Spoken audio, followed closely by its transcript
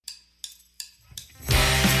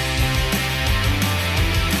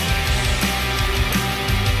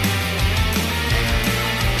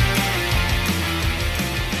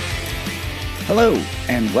Hello,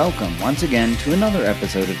 and welcome once again to another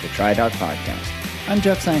episode of the TriDoc Podcast. I'm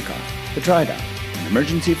Jeff Sankoff, the TriDoc, an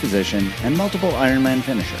emergency physician and multiple Ironman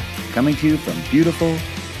finisher, coming to you from beautiful,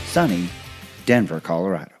 sunny Denver,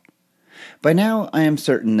 Colorado. By now, I am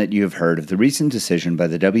certain that you have heard of the recent decision by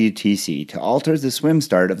the WTC to alter the swim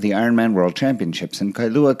start of the Ironman World Championships in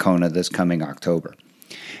Kailua Kona this coming October.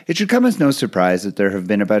 It should come as no surprise that there have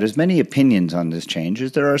been about as many opinions on this change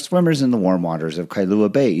as there are swimmers in the warm waters of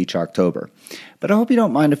Kailua Bay each October, but I hope you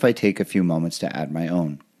don't mind if I take a few moments to add my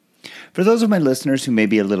own. For those of my listeners who may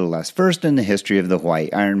be a little less versed in the history of the Hawaii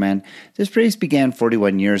Ironman, this race began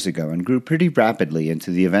 41 years ago and grew pretty rapidly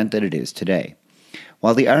into the event that it is today.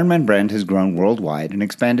 While the Ironman brand has grown worldwide and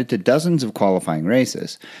expanded to dozens of qualifying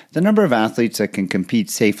races, the number of athletes that can compete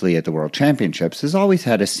safely at the World Championships has always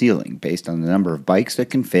had a ceiling based on the number of bikes that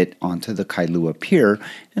can fit onto the Kailua Pier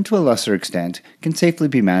and to a lesser extent can safely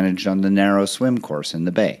be managed on the narrow swim course in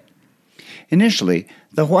the bay. Initially,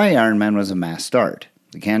 the Hawaii Ironman was a mass start.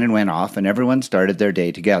 The cannon went off and everyone started their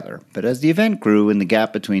day together, but as the event grew and the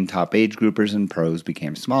gap between top age groupers and pros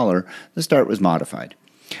became smaller, the start was modified.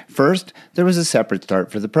 First, there was a separate start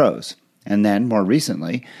for the pros, and then, more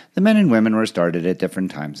recently, the men and women were started at different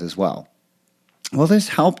times as well. While this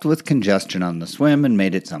helped with congestion on the swim and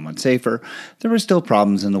made it somewhat safer, there were still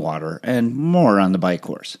problems in the water and more on the bike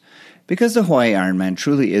course. Because the Hawaii Ironman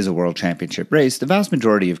truly is a world championship race, the vast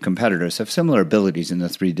majority of competitors have similar abilities in the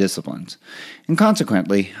three disciplines. And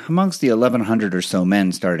consequently, amongst the 1,100 or so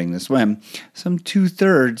men starting the swim, some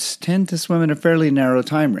 2/3 tend to swim in a fairly narrow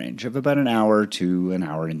time range of about an hour to an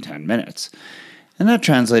hour and 10 minutes. And that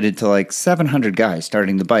translated to like 700 guys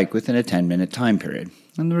starting the bike within a 10-minute time period.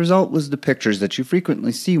 And the result was the pictures that you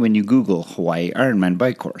frequently see when you Google Hawaii Ironman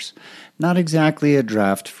bike course. Not exactly a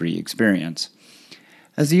draft-free experience.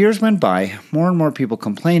 As the years went by, more and more people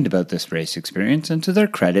complained about this race experience, and to their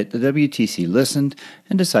credit, the WTC listened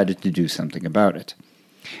and decided to do something about it.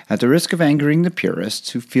 At the risk of angering the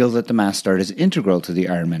purists who feel that the mass start is integral to the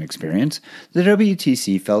Ironman experience, the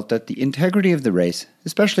WTC felt that the integrity of the race,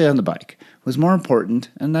 especially on the bike, was more important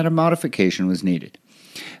and that a modification was needed.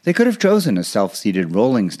 They could have chosen a self-seated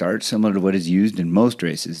rolling start similar to what is used in most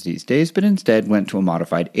races these days, but instead went to a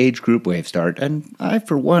modified age group wave start, and I,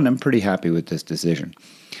 for one, am pretty happy with this decision.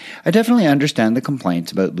 I definitely understand the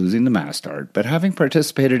complaints about losing the mass start, but having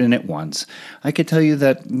participated in it once, I could tell you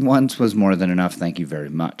that once was more than enough, thank you very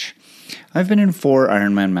much. I've been in 4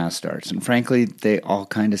 Ironman mass starts, and frankly, they all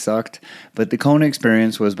kinda sucked, but the Kona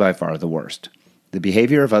experience was by far the worst. The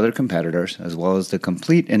behavior of other competitors, as well as the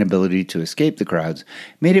complete inability to escape the crowds,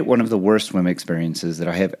 made it one of the worst swim experiences that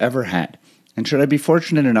I have ever had. And should I be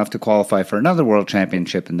fortunate enough to qualify for another World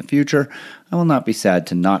Championship in the future, I will not be sad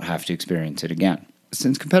to not have to experience it again.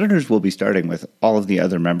 Since competitors will be starting with all of the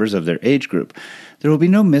other members of their age group, there will be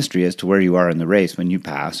no mystery as to where you are in the race when you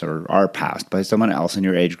pass or are passed by someone else in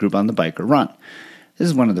your age group on the bike or run. This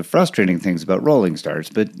is one of the frustrating things about rolling starts,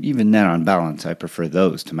 but even then on balance, I prefer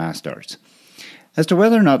those to mass starts. As to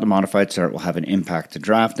whether or not the modified start will have an impact to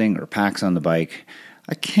drafting or packs on the bike,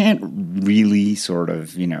 I can't really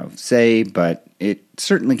say, but it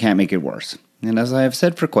certainly can't make it worse. And as I have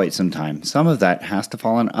said for quite some time, some of that has to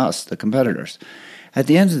fall on us, the competitors. At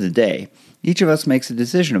the end of the day, each of us makes a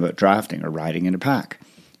decision about drafting or riding in a pack.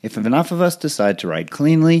 If enough of us decide to ride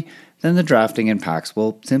cleanly, then the drafting and packs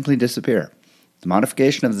will simply disappear. The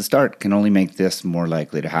modification of the start can only make this more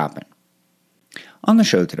likely to happen. On the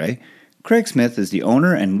show today, Craig Smith is the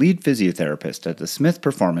owner and lead physiotherapist at the Smith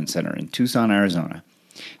Performance Center in Tucson, Arizona.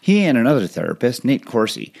 He and another therapist, Nate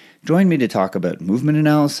Corsi, joined me to talk about movement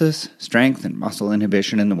analysis, strength and muscle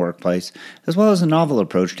inhibition in the workplace, as well as a novel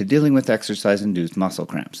approach to dealing with exercise-induced muscle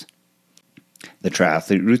cramps. The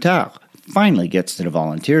triathlete routard finally gets to the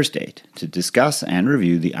volunteer state to discuss and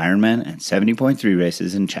review the Ironman and 70.3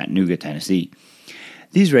 races in Chattanooga, Tennessee.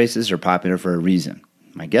 These races are popular for a reason.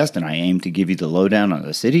 My guest and I aim to give you the lowdown on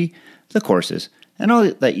the city, the courses, and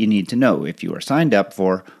all that you need to know if you are signed up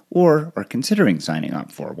for or are considering signing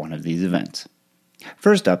up for one of these events.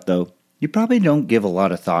 First up, though, you probably don't give a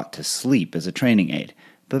lot of thought to sleep as a training aid,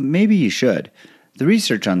 but maybe you should. The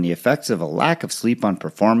research on the effects of a lack of sleep on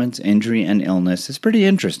performance, injury, and illness is pretty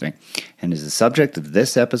interesting and is the subject of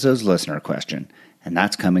this episode's listener question, and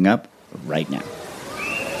that's coming up right now.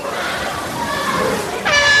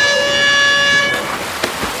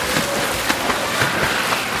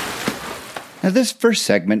 Now, this first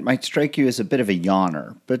segment might strike you as a bit of a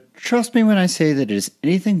yawner, but trust me when I say that it is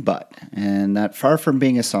anything but, and that far from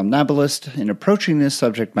being a somnambulist in approaching this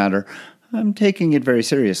subject matter, I'm taking it very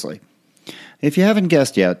seriously. If you haven't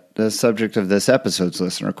guessed yet, the subject of this episode's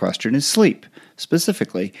listener question is sleep.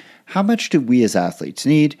 Specifically, how much do we as athletes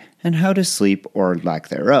need, and how does sleep, or lack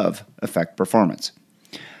thereof, affect performance?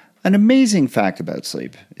 An amazing fact about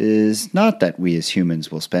sleep is not that we as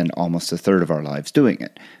humans will spend almost a third of our lives doing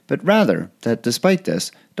it, but rather that despite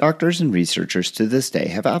this, doctors and researchers to this day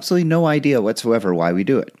have absolutely no idea whatsoever why we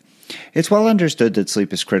do it. It's well understood that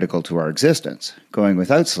sleep is critical to our existence. Going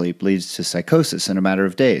without sleep leads to psychosis in a matter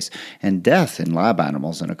of days, and death in lab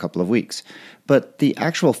animals in a couple of weeks. But the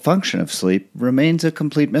actual function of sleep remains a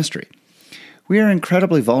complete mystery. We are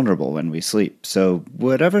incredibly vulnerable when we sleep, so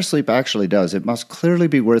whatever sleep actually does, it must clearly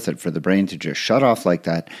be worth it for the brain to just shut off like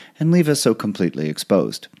that and leave us so completely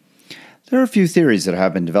exposed. There are a few theories that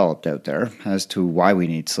have been developed out there as to why we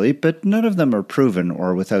need sleep, but none of them are proven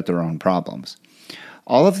or without their own problems.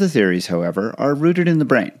 All of the theories, however, are rooted in the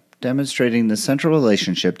brain, demonstrating the central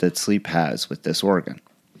relationship that sleep has with this organ.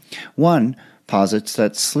 One posits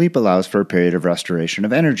that sleep allows for a period of restoration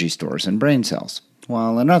of energy stores in brain cells,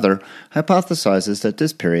 while another hypothesizes that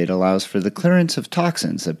this period allows for the clearance of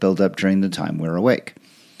toxins that build up during the time we're awake.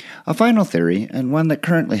 A final theory, and one that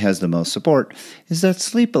currently has the most support, is that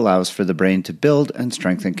sleep allows for the brain to build and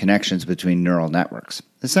strengthen connections between neural networks,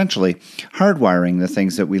 essentially hardwiring the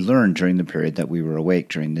things that we learned during the period that we were awake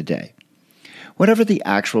during the day. Whatever the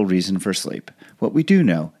actual reason for sleep, what we do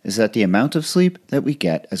know is that the amount of sleep that we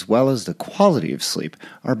get as well as the quality of sleep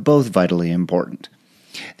are both vitally important.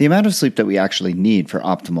 The amount of sleep that we actually need for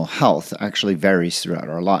optimal health actually varies throughout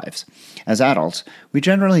our lives. As adults, we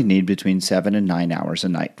generally need between 7 and 9 hours a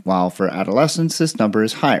night, while for adolescents this number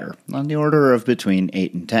is higher, on the order of between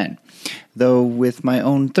 8 and 10. Though with my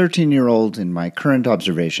own 13-year-old and my current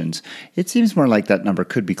observations, it seems more like that number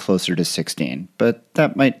could be closer to 16, but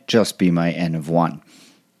that might just be my N of 1.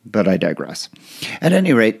 But I digress. At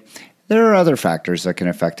any rate, there are other factors that can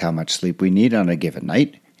affect how much sleep we need on a given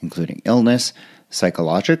night, including illness,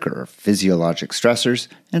 psychologic or physiologic stressors,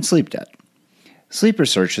 and sleep debt. Sleep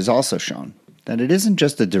research has also shown that it isn't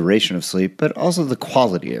just the duration of sleep, but also the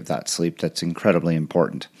quality of that sleep that's incredibly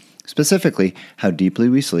important. Specifically, how deeply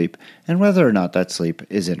we sleep and whether or not that sleep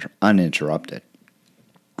is uninterrupted.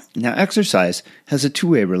 Now, exercise has a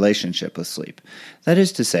two-way relationship with sleep. That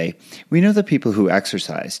is to say, we know that people who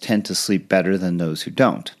exercise tend to sleep better than those who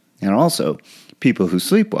don't. And also, people who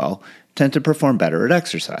sleep well tend to perform better at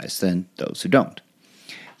exercise than those who don't.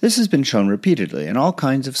 This has been shown repeatedly in all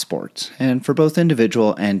kinds of sports, and for both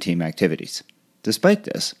individual and team activities. Despite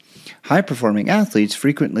this, high-performing athletes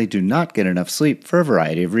frequently do not get enough sleep for a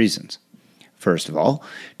variety of reasons. First of all,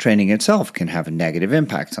 training itself can have a negative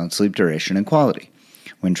impact on sleep duration and quality.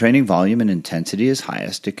 When training volume and intensity is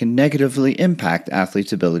highest, it can negatively impact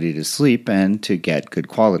athletes' ability to sleep and to get good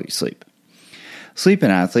quality sleep. Sleep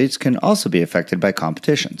in athletes can also be affected by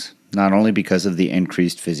competitions, not only because of the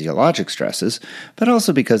increased physiologic stresses, but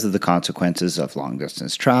also because of the consequences of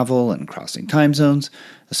long-distance travel and crossing time zones,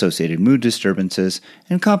 associated mood disturbances,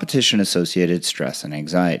 and competition-associated stress and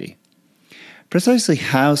anxiety. Precisely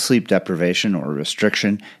how sleep deprivation or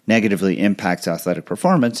restriction negatively impacts athletic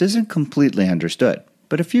performance isn't completely understood,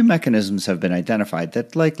 but a few mechanisms have been identified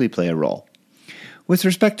that likely play a role. With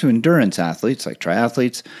respect to endurance athletes like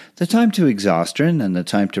triathletes, the time to exhaustion and the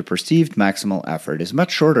time to perceived maximal effort is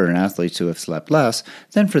much shorter in athletes who have slept less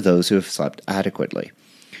than for those who have slept adequately.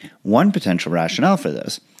 One potential rationale for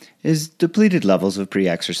this is depleted levels of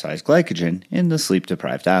pre-exercise glycogen in the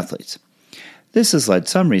sleep-deprived athletes. This has led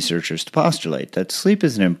some researchers to postulate that sleep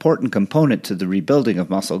is an important component to the rebuilding of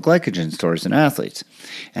muscle glycogen stores in athletes,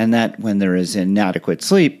 and that when there is inadequate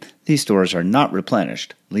sleep, these stores are not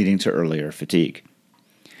replenished, leading to earlier fatigue.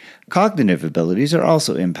 Cognitive abilities are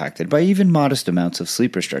also impacted by even modest amounts of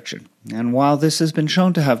sleep restriction, and while this has been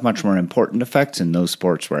shown to have much more important effects in those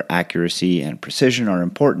sports where accuracy and precision are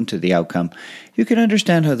important to the outcome, you can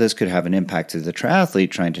understand how this could have an impact to the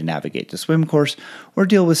triathlete trying to navigate the swim course or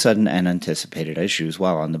deal with sudden and unanticipated issues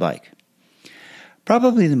while on the bike.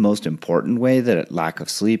 Probably the most important way that lack of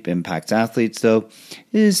sleep impacts athletes, though,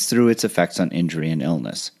 is through its effects on injury and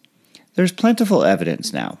illness. There's plentiful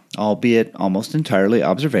evidence now, albeit almost entirely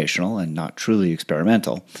observational and not truly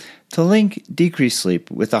experimental, to link decreased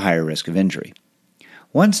sleep with a higher risk of injury.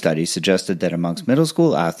 One study suggested that amongst middle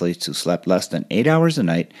school athletes who slept less than 8 hours a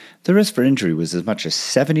night, the risk for injury was as much as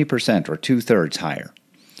 70% or two-thirds higher.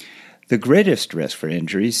 The greatest risk for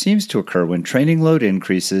injury seems to occur when training load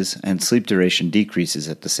increases and sleep duration decreases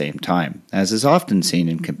at the same time, as is often seen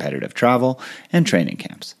in competitive travel and training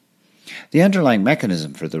camps. The underlying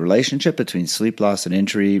mechanism for the relationship between sleep loss and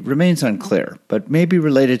injury remains unclear, but may be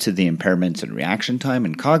related to the impairments in reaction time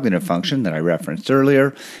and cognitive function that I referenced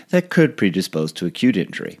earlier that could predispose to acute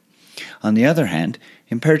injury. On the other hand,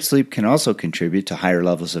 impaired sleep can also contribute to higher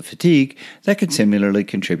levels of fatigue that can similarly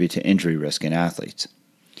contribute to injury risk in athletes.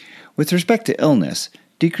 With respect to illness,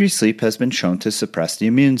 decreased sleep has been shown to suppress the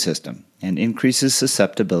immune system and increases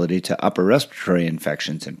susceptibility to upper respiratory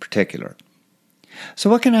infections in particular. So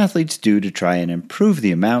what can athletes do to try and improve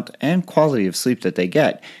the amount and quality of sleep that they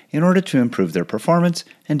get in order to improve their performance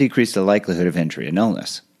and decrease the likelihood of injury and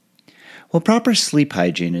illness? Well, proper sleep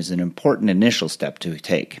hygiene is an important initial step to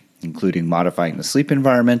take, including modifying the sleep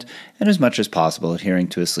environment and as much as possible adhering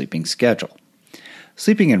to a sleeping schedule.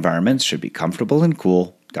 Sleeping environments should be comfortable and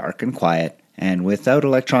cool, dark and quiet, and without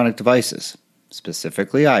electronic devices,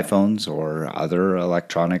 specifically iPhones or other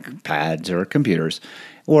electronic pads or computers,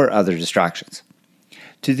 or other distractions.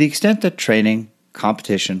 To the extent that training,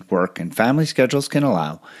 competition, work, and family schedules can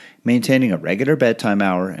allow, maintaining a regular bedtime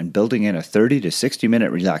hour and building in a 30 to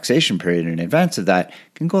 60-minute relaxation period in advance of that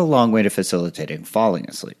can go a long way to facilitating falling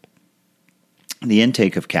asleep. The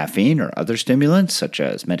intake of caffeine or other stimulants, such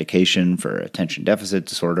as medication for attention deficit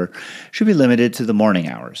disorder, should be limited to the morning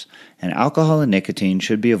hours, and alcohol and nicotine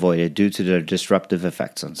should be avoided due to their disruptive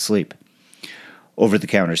effects on sleep.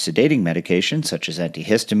 Over-the-counter sedating medications such as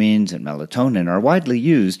antihistamines and melatonin are widely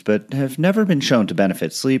used but have never been shown to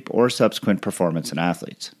benefit sleep or subsequent performance in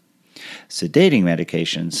athletes. Sedating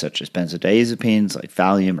medications such as benzodiazepines like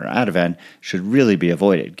Valium or Ativan should really be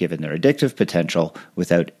avoided given their addictive potential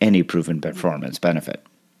without any proven performance benefit.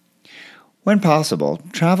 When possible,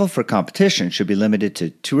 travel for competition should be limited to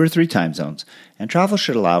 2 or 3 time zones, and travel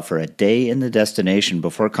should allow for a day in the destination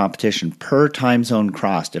before competition per time zone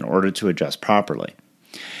crossed in order to adjust properly.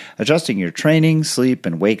 Adjusting your training, sleep,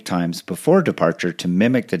 and wake times before departure to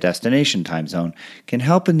mimic the destination time zone can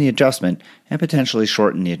help in the adjustment and potentially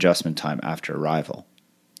shorten the adjustment time after arrival.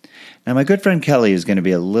 Now, my good friend Kelly is going to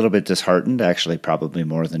be a little bit disheartened, actually probably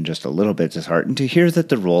more than just a little bit disheartened, to hear that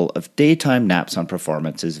the role of daytime naps on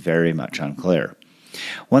performance is very much unclear.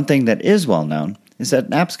 One thing that is well known is that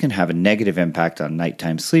naps can have a negative impact on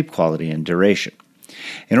nighttime sleep quality and duration.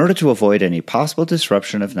 In order to avoid any possible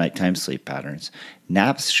disruption of nighttime sleep patterns,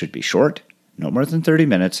 naps should be short, no more than 30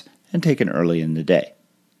 minutes, and taken early in the day.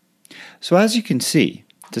 So as you can see,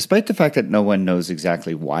 despite the fact that no one knows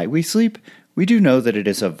exactly why we sleep, we do know that it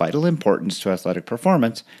is of vital importance to athletic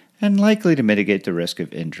performance and likely to mitigate the risk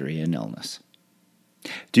of injury and illness.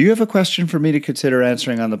 Do you have a question for me to consider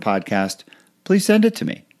answering on the podcast? Please send it to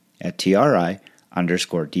me at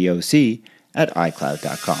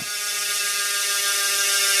tri_doc@icloud.com.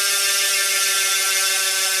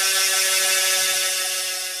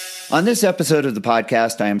 On this episode of the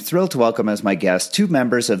podcast, I am thrilled to welcome as my guests 2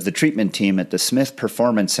 members of the treatment team at the Smith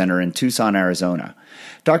Performance Center in Tucson, Arizona.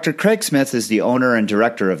 Dr. Craig Smith is the owner and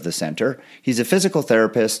director of the center. He's a physical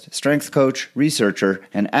therapist, strength coach, researcher,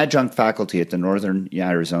 and adjunct faculty at the Northern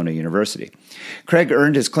Arizona University. Craig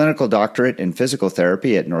earned his clinical doctorate in physical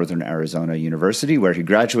therapy at Northern Arizona University, where he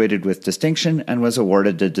graduated with distinction and was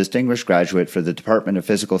awarded the Distinguished Graduate for the Department of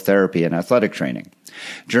Physical Therapy and Athletic Training.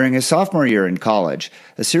 During his sophomore year in college,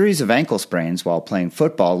 a series of ankle sprains while playing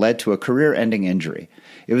football led to a career-ending injury.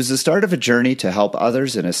 It was the start of a journey to help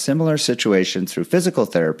others in a similar situation through physical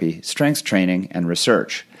therapy, strength training, and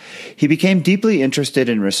research. He became deeply interested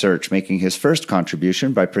in research, making his first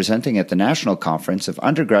contribution by presenting at the National Conference of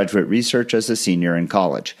Undergraduate Research as a senior in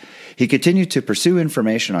college. He continued to pursue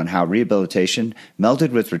information on how rehabilitation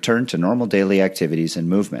melded with return to normal daily activities and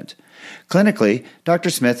movement. Clinically, Dr.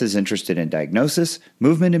 Smith is interested in diagnosis,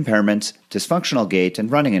 movement impairments, dysfunctional gait,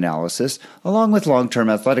 and running analysis, along with long-term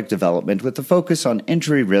athletic development with a focus on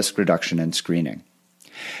injury risk reduction and screening.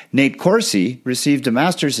 Nate Corsi received a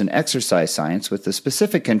master's in exercise science with a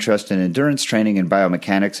specific interest in endurance training and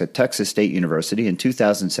biomechanics at Texas State University in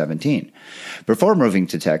 2017. Before moving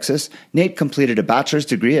to Texas, Nate completed a bachelor's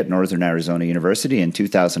degree at Northern Arizona University in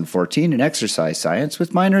 2014 in exercise science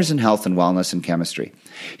with minors in health and wellness and chemistry.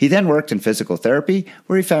 He then worked in physical therapy,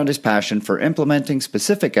 where he found his passion for implementing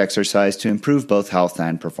specific exercise to improve both health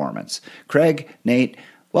and performance. Craig, Nate,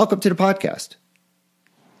 welcome to the podcast.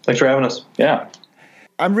 Thanks for having us. Yeah.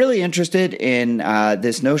 I'm really interested in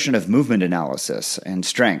this notion of movement analysis and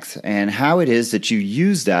strength and how it is that you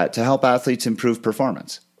use that to help athletes improve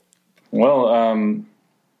performance. Well,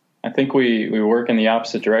 I think we work in the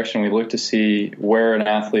opposite direction. We look to see where an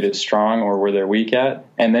athlete is strong or where they're weak at,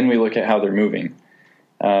 and then we look at how they're moving.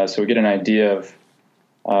 So we get an idea of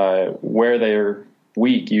where they're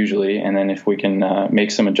weak usually, and then if we can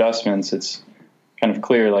make some adjustments, it's kind of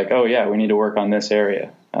clear like, oh yeah, we need to work on this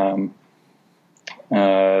area.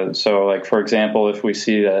 So like, for example, if we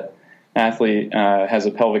see that an athlete has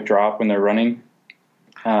a pelvic drop when they're running,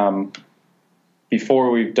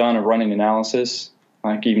 before we've done a running analysis,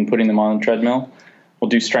 like even putting them on a treadmill. We'll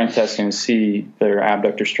do strength testing to see their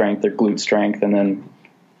abductor strength, their glute strength, and then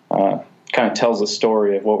kind of tells a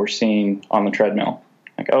story of what we're seeing on the treadmill.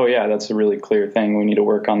 Like, oh yeah, that's a really clear thing. We need to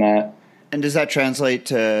work on that. And does that translate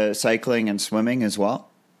to cycling and swimming as well?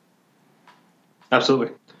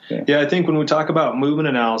 Absolutely. Yeah, I think when we talk about movement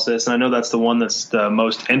analysis, and I know that's the one that's the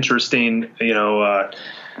most interesting,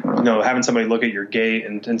 having somebody look at your gait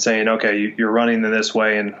and saying, okay, you're running in this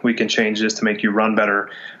way and we can change this to make you run better.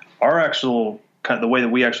 Our actual the way that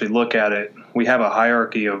we actually look at it, we have a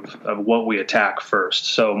hierarchy of what we attack first.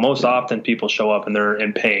 So most often people show up and they're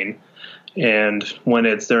in pain. And when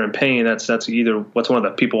they're in pain, that's either what's one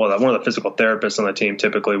of the physical therapists on the team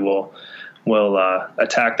typically will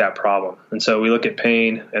attack that problem. And so we look at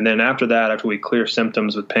pain, and then after that, after we clear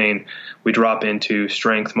symptoms with pain, we drop into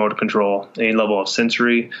strength, motor control, any level of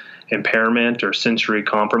sensory impairment or sensory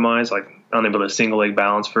compromise, like unable to single leg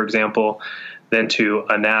balance, for example, then to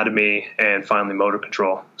anatomy, and finally motor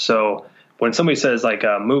control. So when somebody says like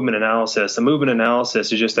a movement analysis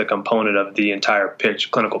is just a component of the entire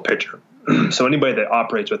clinical picture. So anybody that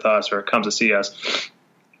operates with us or comes to see us,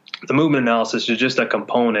 the movement analysis is just a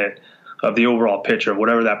component of the overall picture of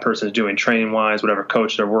whatever that person is doing training-wise, whatever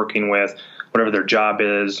coach they're working with, whatever their job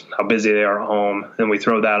is, how busy they are at home. Then we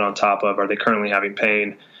throw that on top of, are they currently having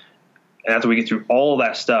pain? And after we get through all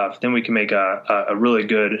that stuff, then we can make a really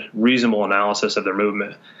good, reasonable analysis of their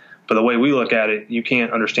movement. But the way we look at it, you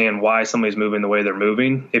can't understand why somebody's moving the way they're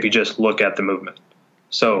moving if you just look at the movement.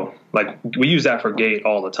 So, like, we use that for gait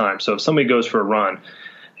all the time. So if somebody goes for a run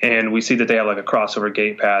and we see that they have like a crossover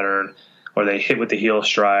gait pattern, or they hit with the heel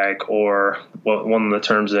strike, or one of the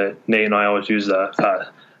terms that Nate and I always use,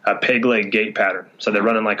 a peg leg gait pattern. So they're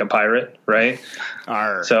running like a pirate, right?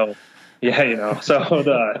 Arr. So, yeah, so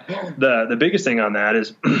the biggest thing on that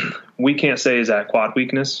is we can't say is that quad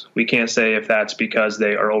weakness. We can't say if that's because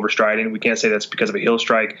they are overstriding. We can't say that's because of a heel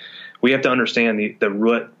strike. We have to understand the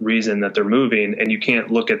root reason that they're moving, and you can't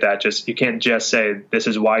look at that you can't just say this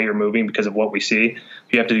is why you're moving because of what we see.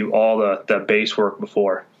 You have to do all the base work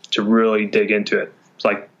before to really dig into it. It's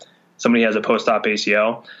like somebody has a post-op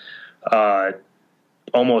ACL.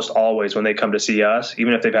 Almost always when they come to see us,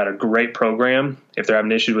 even if they've had a great program, if they're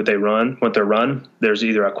having issues with their run, there's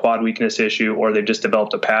either a quad weakness issue or they've just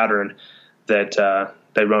developed a pattern that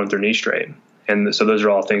they run with their knee straight. And so those are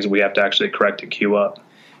all things that we have to actually correct and cue up.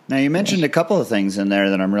 Now, you mentioned a couple of things in there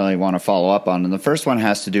that I really want to follow up on, and the first one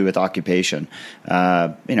has to do with occupation.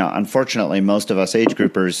 Unfortunately, most of us age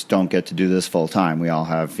groupers don't get to do this full time. We all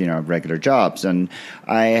have, regular jobs, and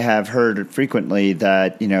I have heard frequently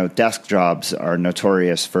that, desk jobs are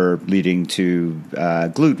notorious for leading to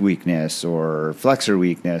glute weakness or flexor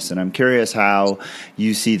weakness, and I'm curious how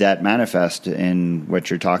you see that manifest in what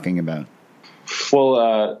you're talking about.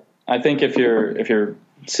 Well, I think if you're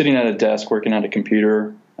sitting at a desk working at a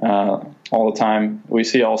computer all the time, we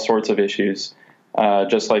see all sorts of issues,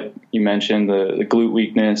 just like you mentioned, the glute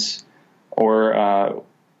weakness, or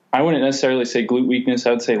I wouldn't necessarily say glute weakness. I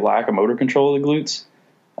would say lack of motor control of the glutes.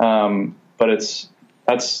 But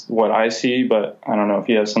that's what I see, but I don't know if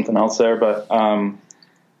you have something else there. But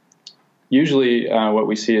usually what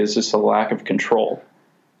we see is just a lack of control,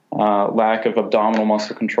 lack of abdominal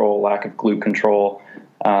muscle control, lack of glute control,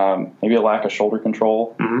 maybe a lack of shoulder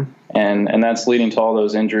control. Mm-hmm. And that's leading to all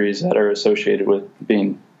those injuries that are associated with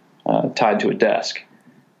being tied to a desk.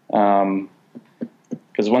 Because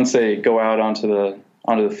once they go out onto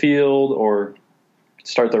the field or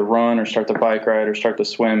start their run or start the bike ride or start to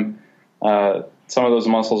swim, some of those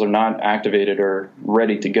muscles are not activated or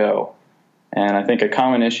ready to go. And I think a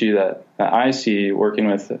common issue that I see working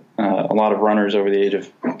with a lot of runners over the age of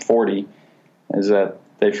 40 is that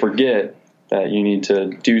they forget that you need to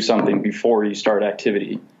do something before you start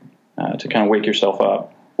activity to kind of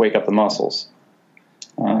wake up the muscles.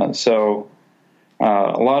 So a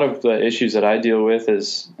lot of the issues that I deal with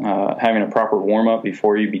is having a proper warm-up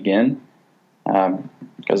before you begin,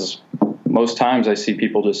 because most times I see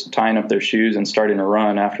people just tying up their shoes and starting a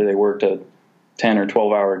run after they worked a 10 or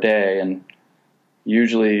 12-hour day, and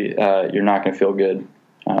usually you're not going to feel good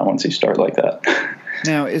once you start like that.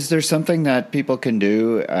 Now, is there something that people can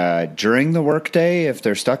do during the workday if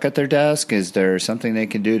they're stuck at their desk? Is there something they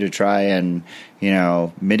can do to try and,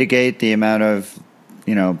 mitigate the amount of,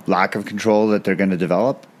 lack of control that they're going to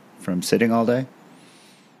develop from sitting all day?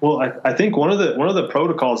 Well, I think one of the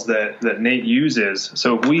protocols that Nate uses.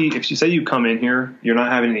 So if you say you come in here, you're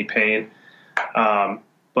not having any pain,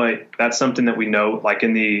 but that's something that we know, like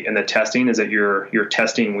in the testing, is that you're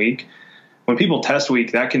testing weak. When people test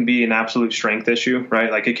weak, that can be an absolute strength issue,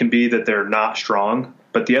 right? Like it can be that they're not strong,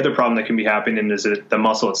 but the other problem that can be happening is that the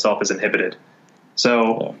muscle itself is inhibited.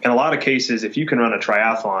 So in a lot of cases, if you can run a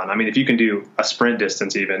triathlon, I mean, if you can do a sprint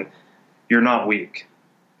distance even, you're not weak.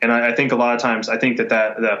 And I think a lot of times, I think that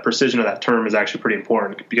the precision of that term is actually pretty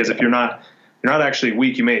important, because if you're not actually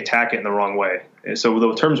weak, you may attack it in the wrong way. And so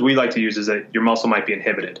the terms we like to use is that your muscle might be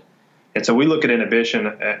inhibited. And so we look at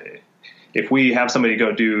inhibition. If we have somebody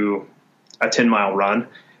go do a 10-mile run,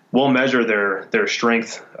 we'll measure their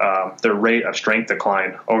strength, their rate of strength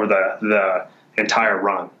decline over the entire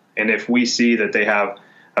run. And if we see that they have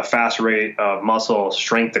a fast rate of muscle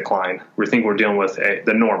strength decline, we think we're dealing with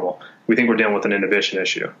the normal. We think we're dealing with an inhibition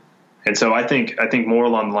issue. And so I think more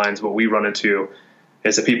along the lines of what we run into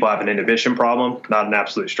is that people have an inhibition problem, not an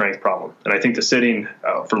absolute strength problem. And I think the sitting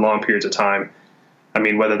for long periods of time, I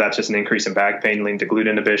mean, whether that's just an increase in back pain linked to glute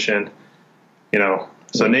inhibition,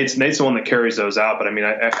 so Nate's the one that carries those out. But I mean,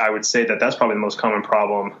 I would say that that's probably the most common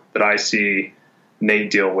problem that I see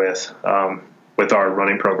Nate deal with our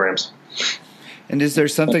running programs. And is there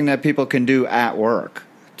something that people can do at work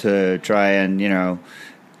to try and,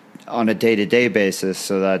 on a day-to-day basis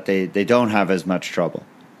so that they don't have as much trouble?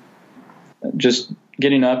 Just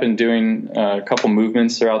getting up and doing a couple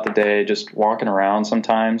movements throughout the day, just walking around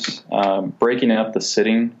sometimes, breaking up the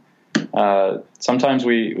sitting. Sometimes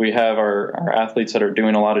we have our athletes that are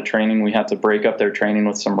doing a lot of training. We have to break up their training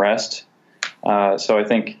with some rest. So I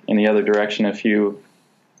think in the other direction, if you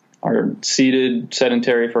are seated,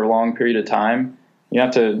 sedentary for a long period of time, you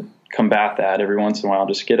have to combat that every once in a while.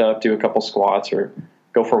 Just get up, do a couple squats, or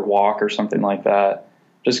go for a walk or something like that.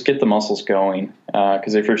 Just get the muscles going.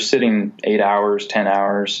 Because if you're sitting 8 hours, 10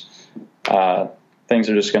 hours, things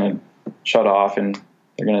are just going to shut off and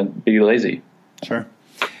they're going to be lazy. Sure.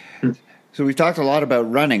 So we've talked a lot about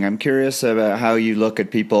running. I'm curious about how you look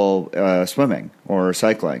at people swimming or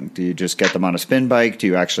cycling. Do you just get them on a spin bike? Do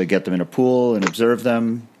you actually get them in a pool and observe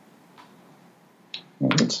them?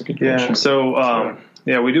 Well, that's a good question. Yeah. So,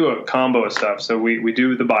 we do a combo of stuff. So we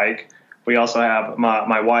do the bike. We also have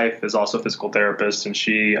my wife is also a physical therapist, and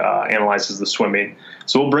she analyzes the swimming.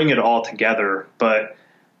 So we'll bring it all together.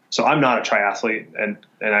 So I'm not a triathlete, and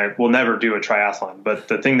I will never do a triathlon. But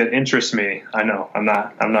the thing that interests me, I know I'm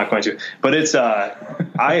not going to. But it's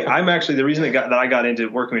I'm actually the reason that I got into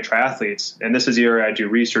working with triathletes, and this is the area I do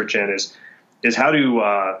research in, is how do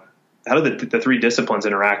the three disciplines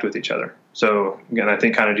interact with each other. So again, I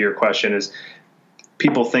think kind of to your question is,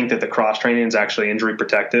 people think that the cross training is actually injury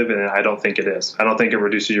protective, and I don't think it is. I don't think it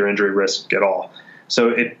reduces your injury risk at all.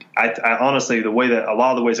 So I honestly, a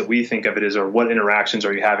lot of the ways that we think of it are what interactions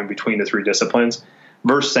are you having between the three disciplines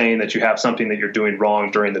versus saying that you have something that you're doing wrong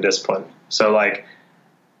during the discipline. So like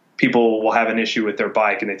people will have an issue with their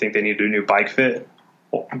bike and they think they need to do a new bike fit.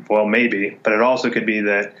 Well, maybe, but it also could be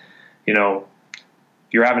that,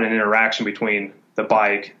 you're having an interaction between the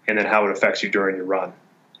bike and then how it affects you during your run.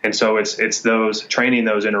 And so it's those training,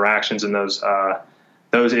 those interactions and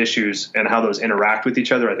those issues and how those interact with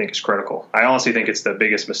each other, I think is critical. I honestly think it's the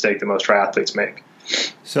biggest mistake that most triathletes make.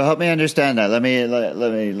 So help me understand that. Let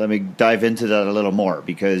me dive into that a little more,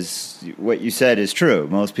 because what you said is true.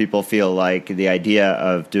 Most people feel like the idea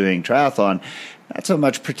of doing triathlon not so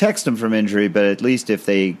much protects them from injury, but at least if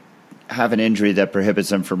they have an injury that prohibits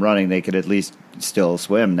them from running, they could at least still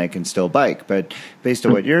swim, they can still bike. But based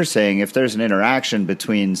on what you're saying, if there's an interaction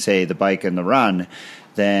between, say, the bike and the run,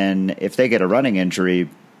 then if they get a running injury,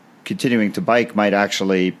 continuing to bike might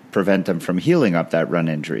actually prevent them from healing up that run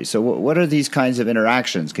injury. So what are these kinds of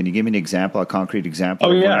interactions? Can you give me an example, a concrete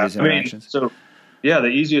example of one of these interactions? The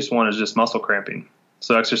easiest one is just muscle cramping.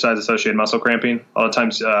 So exercise-associated muscle cramping. A lot of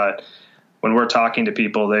times when we're talking to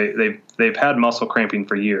people, they've had muscle cramping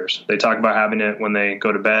for years. They talk about having it when they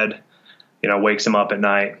go to bed, wakes them up at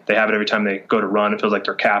night. They have it every time they go to run. It feels like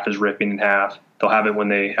their calf is ripping in half. They'll have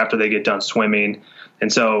it after they get done swimming.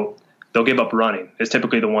 And so they'll give up running. It's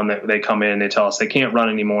typically the one that they come in and they tell us they can't run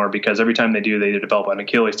anymore because every time they do, they either develop an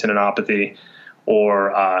Achilles tendinopathy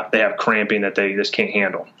or they have cramping that they just can't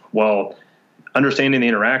handle. Well, understanding the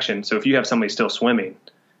interaction. So if you have somebody still swimming,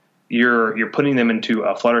 you're putting them into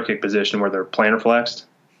a flutter kick position where they're plantar flexed.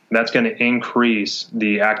 That's going to increase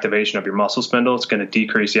the activation of your muscle spindle. It's going to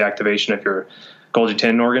decrease the activation of your Golgi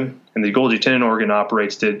tendon organ. And the Golgi tendon organ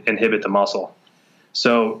operates to inhibit the muscle.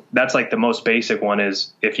 So that's like the most basic one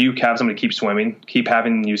is if you have somebody keep swimming, keep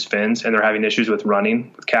having them use fins, and they're having issues with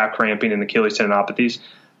running, with calf cramping and Achilles tendinopathies,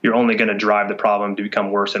 you're only going to drive the problem to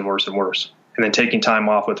become worse and worse and worse. And then taking time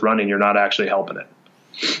off with running, you're not actually helping it.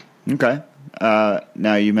 Okay.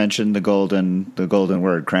 Now you mentioned the golden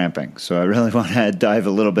word, cramping. So I really want to dive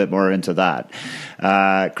a little bit more into that.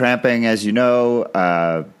 Cramping, as you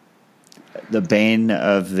know, the bane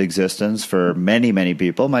of existence for many, many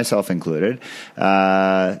people, myself included.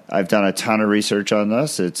 I've done a ton of research on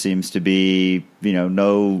this. It seems to be,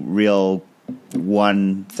 no real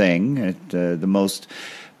one thing. The most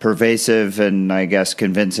pervasive and, I guess,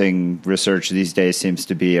 convincing research these days seems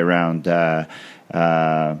to be around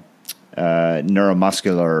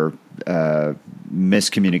neuromuscular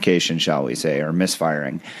miscommunication, shall we say, or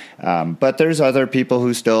misfiring. But there's other people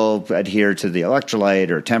who still adhere to the electrolyte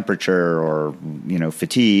or temperature or,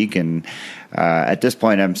 fatigue. And at this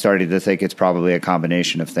point, I'm starting to think it's probably a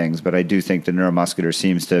combination of things. But I do think the neuromuscular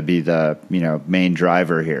seems to be the, main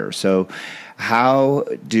driver here. So how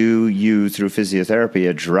do you, through physiotherapy,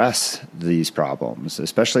 address these problems,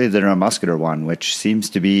 especially the neuromuscular one, which seems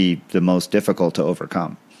to be the most difficult to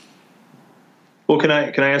overcome? Well, can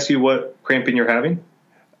I ask you what cramping you're having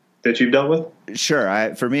that you've dealt with?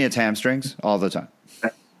 Sure. For me, it's hamstrings all the time.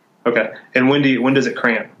 Okay. And when does it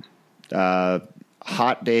cramp?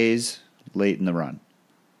 Hot days, late in the run.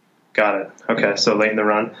 Got it. Okay. So late in the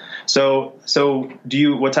run. So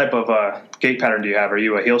what type of gait pattern do you have? Are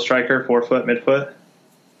you a heel striker, forefoot, midfoot?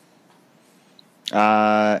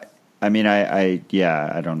 I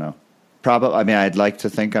don't know. Probably. I mean, I'd like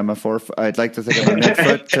to think I'm a forefoot. I'd like to think I'm a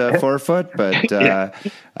midfoot forefoot, but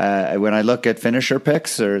when I look at finisher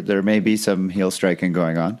picks, there may be some heel striking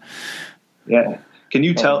going on. Yeah. Can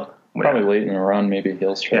you tell? Probably late in the run, maybe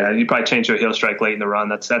heel strike. Yeah, you probably change to a heel strike late in the run.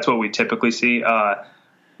 That's what we typically see.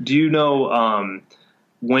 Do you know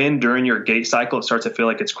when during your gait cycle it starts to feel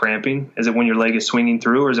like it's cramping? Is it when your leg is swinging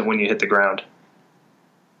through, or is it when you hit the ground?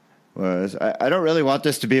 Well, I don't really want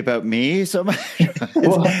this to be about me so much.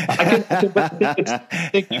 Well, I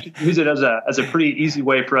think you can use it as a pretty easy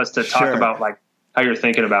way for us to talk about like how you're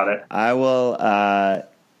thinking about it. I will.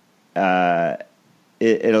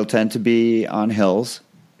 It'll tend to be on hills,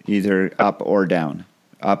 either up or down.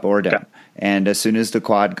 Okay. And as soon as the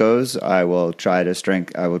quad goes, I will try to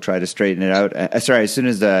straighten it out. As soon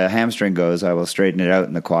as the hamstring goes, I will straighten it out,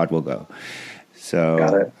 and the quad will go.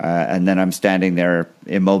 So, and then I'm standing there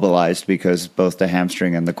immobilized because both the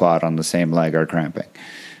hamstring and the quad on the same leg are cramping.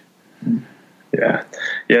 Yeah.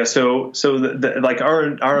 So like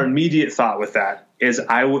our immediate thought with that is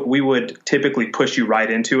we would typically push you right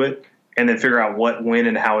into it and then figure out what, when,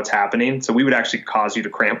 and how it's happening. So we would actually cause you to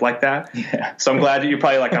cramp like that. Yeah. So I'm glad that you're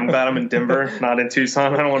probably like, I'm glad I'm in Denver, not in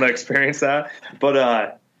Tucson. I don't want to experience that.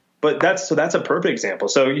 But that's a perfect example.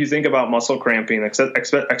 So you think about muscle cramping,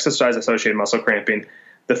 exercise associated muscle cramping.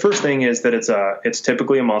 The first thing is that it's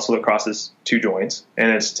typically a muscle that crosses two joints,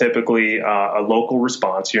 and it's typically a local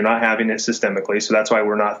response. You're not having it systemically, so that's why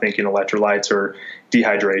we're not thinking electrolytes or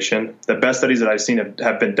dehydration. The best studies that I've seen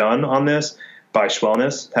have been done on this by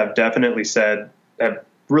Schwellnus have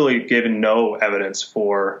really given no evidence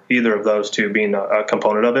for either of those two being a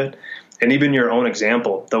component of it. And even your own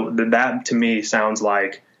example, that to me sounds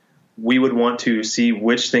like we would want to see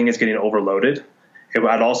which thing is getting overloaded.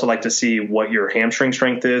 I'd also like to see what your hamstring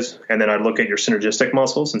strength is, and then I'd look at your synergistic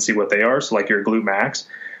muscles and see what they are, so like your glute max.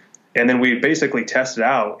 And then we basically test it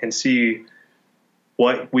out and see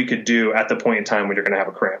what we could do at the point in time when you're going to have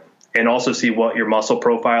a cramp, and also see what your muscle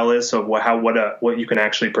profile is, so what you can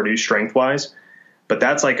actually produce strength-wise. But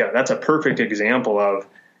that's a perfect example of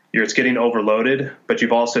it's getting overloaded, but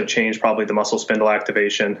you've also changed probably the muscle spindle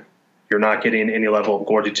activation. You're not getting any level of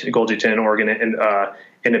Golgi tendon organ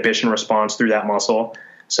inhibition response through that muscle.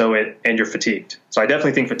 And you're fatigued. So I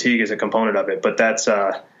definitely think fatigue is a component of it, but that's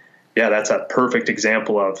a perfect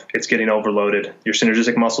example of it's getting overloaded. Your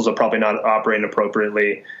synergistic muscles are probably not operating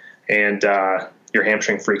appropriately, and your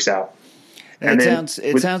hamstring freaks out. It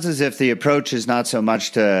sounds as if the approach is not so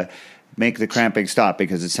much to make the cramping stop,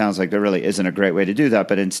 because it sounds like there really isn't a great way to do that,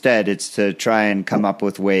 but instead it's to try and come up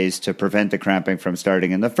with ways to prevent the cramping from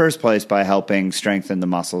starting in the first place by helping strengthen the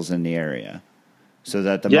muscles in the area so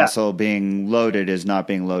that the muscle being loaded is not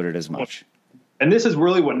being loaded as much. And this is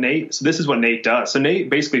really what Nate does. So Nate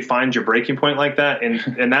basically finds your breaking point like that,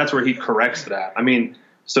 and that's where he corrects that. I mean,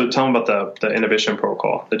 so tell him about the inhibition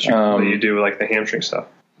protocol that you do, like the hamstring stuff.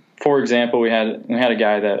 For example, we had a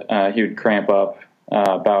guy that he would cramp up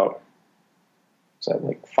about, was that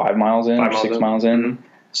like 5 miles in or 6 miles in? Mm-hmm.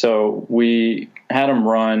 So we had him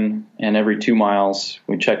run, and every 2 miles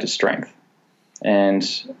we checked his strength, and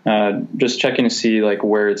just checking to see like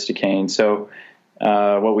where it's decaying. So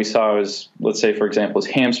what we saw was, let's say for example,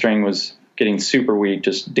 his hamstring was getting super weak,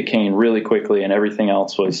 just decaying really quickly, and everything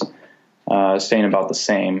else was staying about the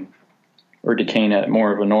same or decaying at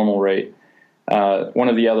more of a normal rate. One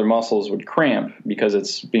of the other muscles would cramp because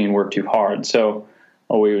it's being worked too hard. So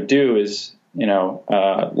what we would do is,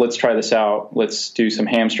 let's try this out. Let's do some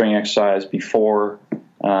hamstring exercise before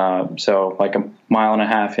So like a mile and a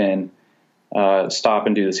half in, stop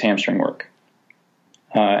and do this hamstring work.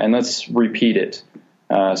 And let's repeat it.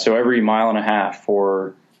 So every mile and a half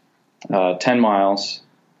for 10 miles,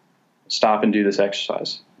 stop and do this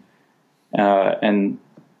exercise. And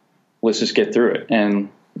let's just get through it. And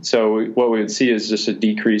so what we would see is just a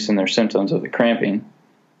decrease in their symptoms of the cramping.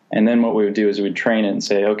 And then what we would do is we'd train it and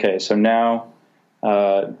say, okay, so now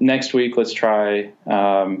next week, let's try,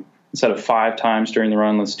 instead of 5 times during the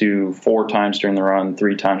run, let's do 4 times during the run,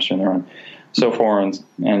 3 times during the run, so forth,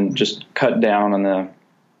 and just cut down on the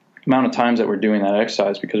amount of times that we're doing that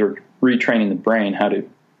exercise, because we're retraining the brain how to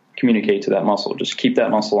communicate to that muscle. Just keep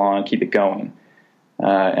that muscle on, keep it going.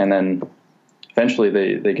 And then eventually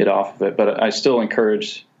they get off of it. But I still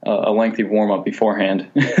encourage a lengthy warm-up beforehand.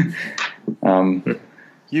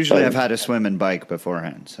 Usually I've had to swim and bike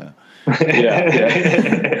beforehand. So,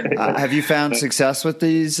 yeah. Have you found success with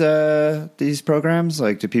these programs?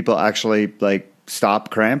 Like, do people actually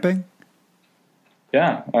stop cramping?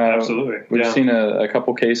 Yeah, absolutely. We've seen a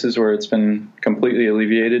couple cases where it's been completely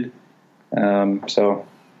alleviated. So,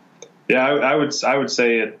 yeah, I would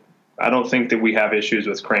say I don't think that we have issues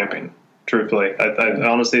with cramping. Truthfully, I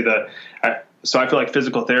honestly, so I feel like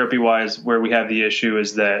physical therapy wise, where we have the issue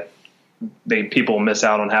is that people miss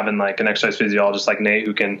out on having like an exercise physiologist like Nate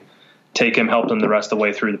who can help them the rest of the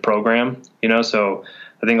way through the program. So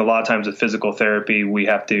I think a lot of times with physical therapy, we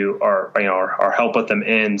have to, our help with them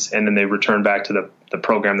ends, and then they return back to the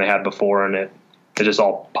program they had before, and it just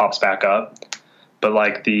all pops back up. But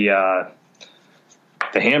like the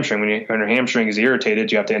hamstring, when your hamstring is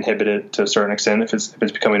irritated, you have to inhibit it to a certain extent if it's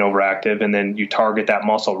becoming overactive, and then you target that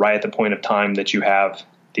muscle right at the point of time that you have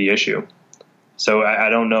the issue. So I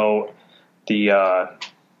don't know the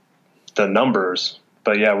numbers,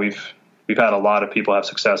 but yeah, we've had a lot of people have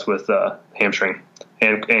success with hamstring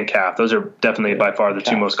and calf. Those are definitely by far the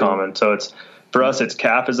two most common. So for us, it's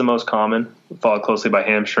calf is the most common, followed closely by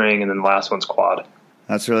hamstring, and then the last one's quad.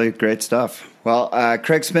 That's really great stuff. Well,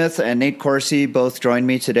 Craig Smith and Nate Corsi both joined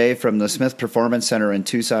me today from the Smith Performance Center in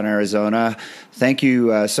Tucson, Arizona. Thank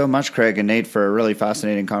you so much, Craig and Nate, for a really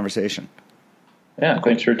fascinating conversation. Yeah,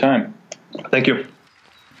 thanks for your time. Thank you.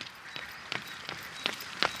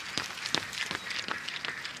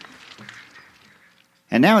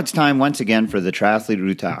 And now it's time once again for the Triathlete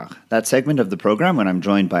Routard, that segment of the program when I'm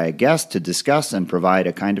joined by a guest to discuss and provide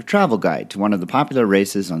a kind of travel guide to one of the popular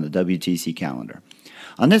races on the WTC calendar.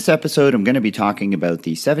 On this episode, I'm going to be talking about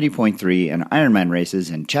the 70.3 and Ironman races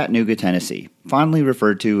in Chattanooga, Tennessee, fondly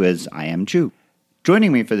referred to as IM2.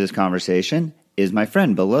 Joining me for this conversation is my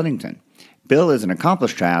friend Bill Ludington. Bill is an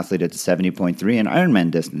accomplished triathlete at the 70.3 and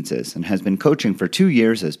Ironman distances and has been coaching for 2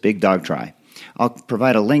 years as Big Dog Tri. I'll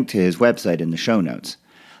provide a link to his website in the show notes.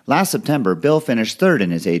 Last September, Bill finished third in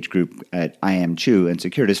his age group at IM2 and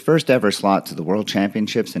secured his first ever slot to the World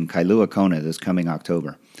Championships in Kailua Kona this coming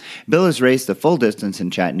October. Bill has raced the full distance in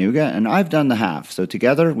Chattanooga, and I've done the half, so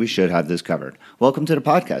together we should have this covered. Welcome to the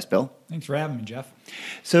podcast, Bill. Thanks for having me, Jeff.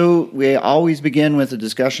 So we always begin with a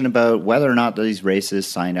discussion about whether or not these races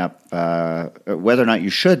sign up, whether or not you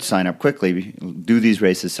should sign up quickly. Do these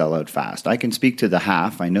races sell out fast? I can speak to the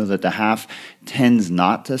half. I know that the half tends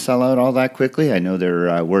not to sell out all that quickly. I know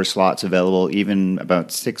there were slots available even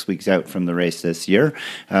about 6 weeks out from the race this year.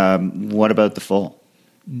 What about the full?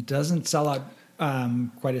 It doesn't sell out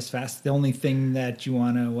quite as fast. The only thing that you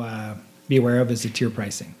want to be aware of is the tier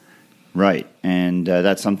pricing. Right, and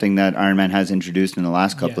that's something that Ironman has introduced in the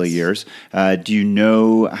last couple of Yes. years. Do you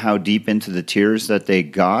know how deep into the tiers that they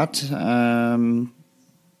got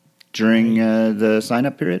during the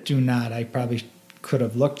sign-up period? Do not. I probably could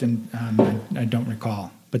have looked, and I don't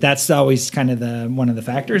recall. But that's always kind of one of the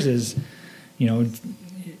factors is,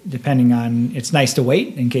 depending on, it's nice to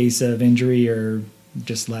wait in case of injury or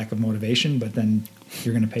just lack of motivation, but then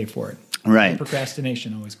you're going to pay for it. Right.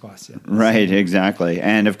 Procrastination always costs you. Right, exactly.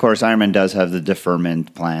 And of course, Ironman does have the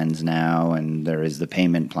deferment plans now, and there is the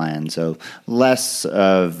payment plan. So less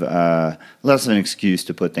of an excuse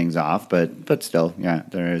to put things off, but still, yeah,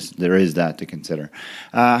 there is that to consider.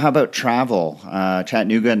 How about travel?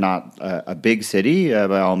 Chattanooga, not a big city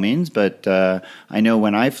by all means, but I know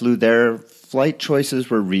when I flew there, flight choices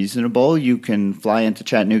were reasonable. You can fly into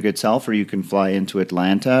Chattanooga itself, or you can fly into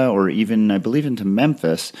Atlanta, or even, I believe, into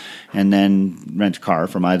Memphis, and then rent a car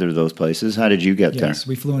from either of those places. How did you get there? Yes,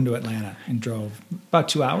 we flew into Atlanta and drove about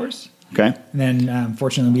 2 hours. Okay. And then,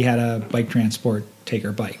 fortunately, we had a bike transport take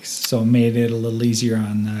our bikes, so it made it a little easier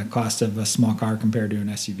on the cost of a small car compared to an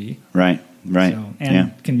SUV. Right. So,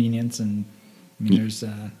 and convenience, and there's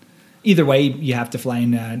either way you have to fly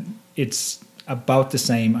in. It's about the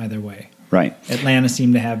same either way. Right. Atlanta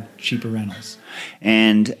seemed to have cheaper rentals.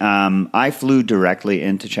 And I flew directly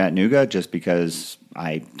into Chattanooga just because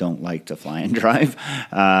I don't like to fly and drive.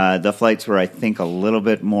 The flights were, I think, a little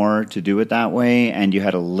bit more to do it that way, and you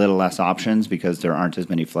had a little less options because there aren't as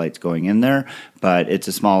many flights going in there. But it's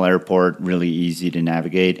a small airport, really easy to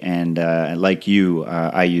navigate. And like you,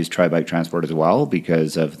 I use Tri-Bike Transport as well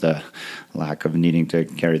because of the lack of needing to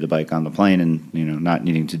carry the bike on the plane and not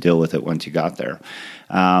needing to deal with it once you got there.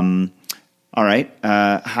 All right.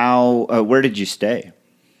 Where did you stay?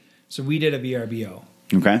 So we did a VRBO.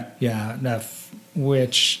 Okay. Yeah,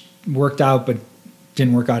 which worked out, but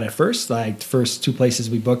didn't work out at first. Like the first 2 places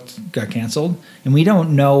we booked got canceled. And we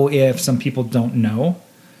don't know if some people don't know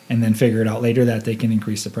and then figure it out later that they can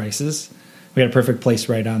increase the prices. We had a perfect place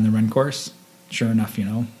right on the run course. Sure enough,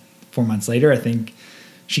 4 months later, I think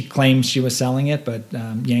she claimed she was selling it, but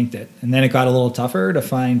yanked it. And then it got a little tougher to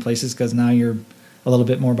find places because now you're a little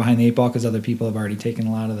bit more behind the 8 ball because other people have already taken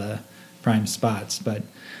a lot of the prime spots. But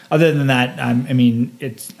other than that,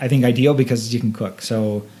 it's, I think, ideal because you can cook.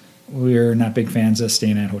 So we're not big fans of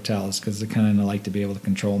staying at hotels because I kind of like to be able to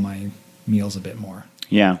control my meals a bit more.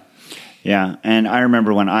 Yeah. Yeah. And I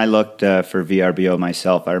remember when I looked for VRBO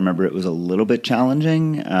myself, I remember it was a little bit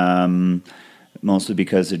challenging, mostly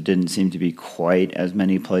because there didn't seem to be quite as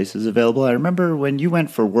many places available. I remember when you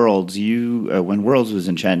went for Worlds, when Worlds was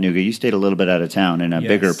in Chattanooga, you stayed a little bit out of town in a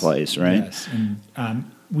bigger place, right? Yes.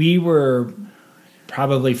 And we were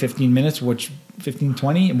probably 15 minutes,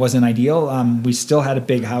 20. It wasn't ideal. We still had a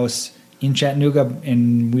big house in Chattanooga,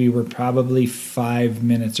 and we were probably 5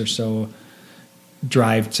 minutes or so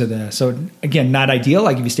drive to so again, not ideal.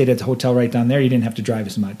 Like if you stayed at the hotel right down there, you didn't have to drive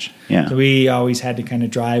as much. Yeah. So we always had to kind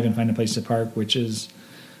of drive and find a place to park, which is,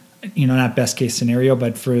 not best case scenario,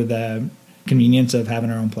 but for the convenience of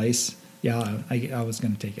having our own place. Yeah, I was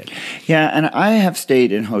going to take it. Yeah, and I have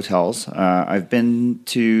stayed in hotels. I've been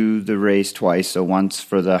to the race twice, so once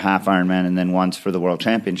for the half Ironman and then once for the World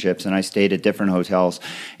Championships, and I stayed at different hotels.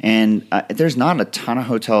 And there's not a ton of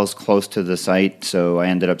hotels close to the site, so I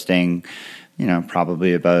ended up staying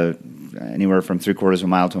probably about anywhere from 3/4 of a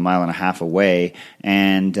mile to a mile and a half away.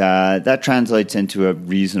 And that translates into a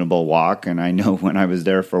reasonable walk. And I know when I was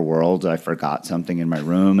there for Worlds, I forgot something in my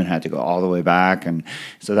room and had to go all the way back. And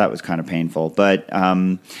so that was kind of painful. But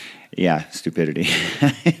yeah, stupidity.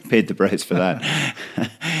 Paid the price for that.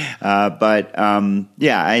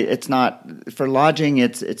 It's not for lodging.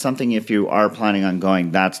 It's something if you are planning on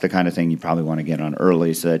going, that's the kind of thing you probably want to get on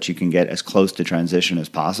early so that you can get as close to transition as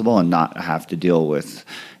possible and not have to deal with,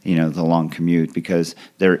 the long commute because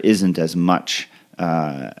there isn't as much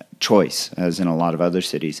choice as in a lot of other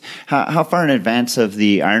cities. How far in advance of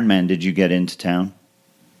the Ironman did you get into town?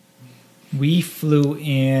 We flew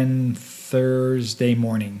in Thursday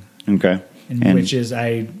morning. Okay. Which is,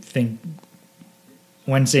 I think,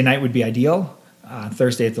 Wednesday night would be ideal.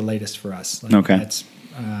 Thursday at the latest for us. Okay. That's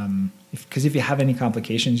because if you have any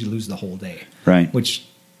complications, you lose the whole day. Right. Which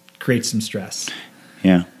creates some stress.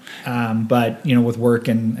 Yeah. But with work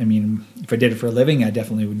and if I did it for a living, I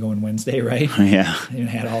definitely would go on Wednesday, right? Yeah. And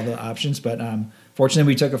had all the options. But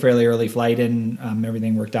fortunately, we took a fairly early flight and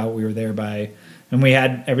everything worked out. We were there and we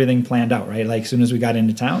had everything planned out, right? Like as soon as we got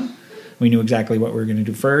into town, we knew exactly what we were going to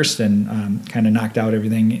do first and kind of knocked out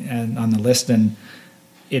everything on the list. And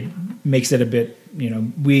it makes it a bit, we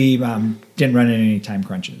didn't run into any time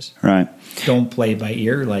crunches. Right. Don't play by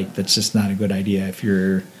ear. Like that's just not a good idea if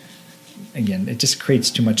you're, again, it just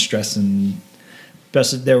creates too much stress. And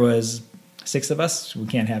especially there was 6 of us. We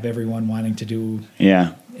can't have everyone wanting to do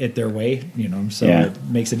it their way, so it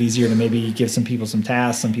makes it easier to maybe give some people some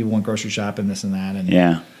tasks. Some people want grocery shopping, this and that. And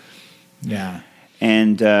yeah.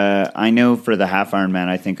 And I know for the half Ironman,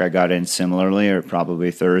 I think I got in similarly, or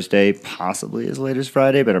probably Thursday, possibly as late as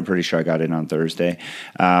Friday, but I'm pretty sure I got in on Thursday.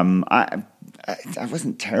 I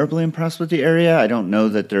wasn't terribly impressed with the area. I don't know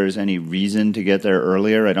that there's any reason to get there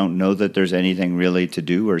earlier. I don't know that there's anything really to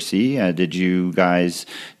do or see. Did you guys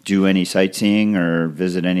do any sightseeing or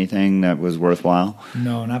visit anything that was worthwhile?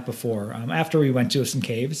 No, not before. After we went to some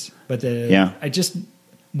caves, but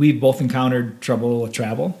we both encountered trouble with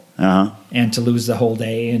travel. And to lose the whole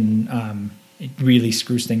day, and it really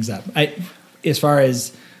screws things up. As far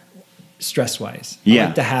as stress-wise, I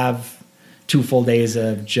like to have 2 full days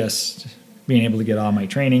of just being able to get all my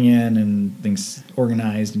training in and things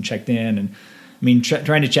organized and checked in. And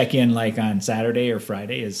trying to check in like on Saturday or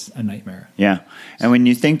Friday is a nightmare. Yeah, and when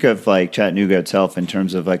you think of like Chattanooga itself in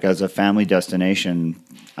terms of like as a family destination,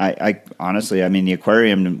 I honestly, the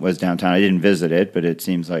aquarium was downtown. I didn't visit it, but it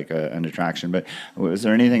seems like an attraction. But was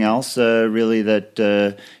there anything else really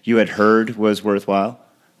that you had heard was worthwhile?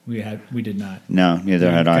 We did not. No,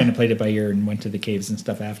 neither had I. Kind of played it by ear and went to the caves and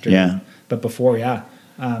stuff after. Yeah. But before,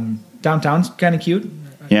 downtown's kind of cute.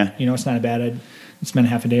 Yeah. It's not a bad. I'd spend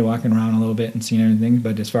half a day walking around a little bit and seeing everything.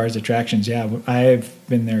 But as far as attractions, I've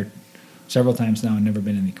been there several times now and never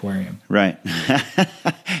been in the aquarium. Right.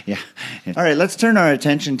 Yeah. All right, let's turn our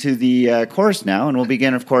attention to the course now, and we'll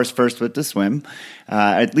begin, of course, first with the swim.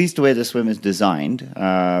 At least the way the swim is designed.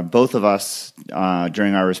 Both of us,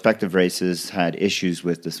 during our respective races, had issues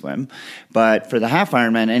with the swim. But for the half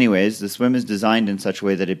Ironman anyways, the swim is designed in such a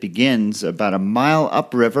way that it begins about a mile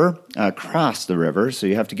upriver, across the river, so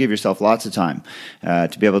you have to give yourself lots of time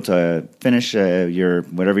to be able to finish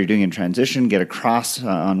whatever you're doing in transition, get across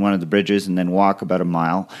on one of the bridges, and then walk about a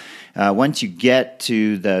mile. Once you get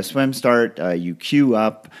to the swim start, you queue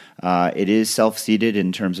up. It is self-seated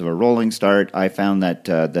in terms of a rolling start. I found that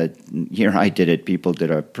the year I did it, people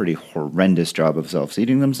did a pretty horrendous job of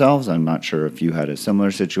self-seating themselves. I'm not sure if you had a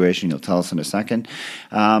similar situation. You'll tell us in a second.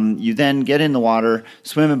 You then get in the water,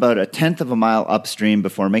 swim about a tenth of a mile upstream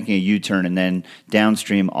before making a U-turn, and then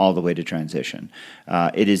downstream all the way to transition.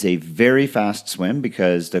 It is a very fast swim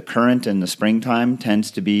because the current in the springtime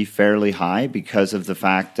tends to be fairly high because of the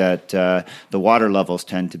fact that the water levels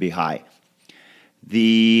tend to be high.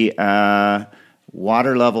 The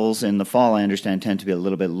water levels in the fall, I understand, tend to be a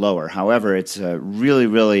little bit lower. However, it's really,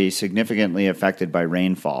 really significantly affected by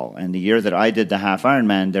rainfall. And the year that I did the half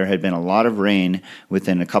Ironman, there had been a lot of rain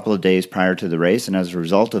within a couple of days prior to the race. And as a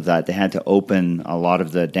result of that, they had to open a lot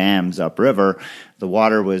of the dams upriver. The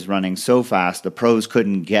water was running so fast, the pros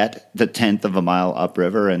couldn't get the tenth of a mile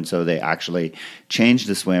upriver, and so they actually changed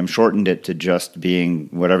the swim, shortened it to just being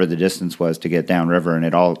whatever the distance was to get downriver, and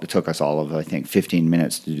it took us all of, I think, 15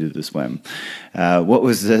 minutes to do the swim. What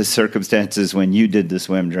was the circumstances when you did the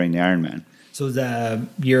swim during the Ironman? So the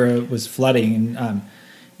year it was flooding, and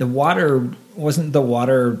the water wasn't the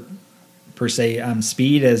water per se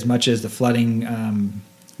speed as much as the flooding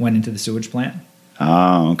went into the sewage plant.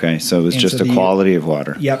 Oh, okay. So it was just the quality of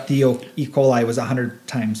water. Yep. The E. coli was 100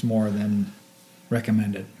 times more than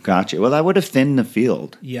recommended. Gotcha. Well, that would have thinned the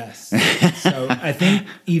field. Yes. So I think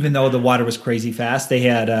even though the water was crazy fast, they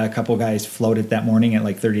had a couple guys float it that morning at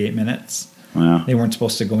like 38 minutes. Wow. They weren't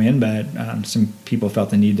supposed to go in, but some people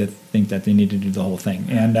felt the need to think that they needed to do the whole thing.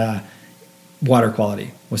 And water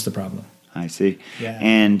quality was the problem. I see. Yeah.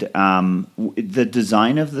 And the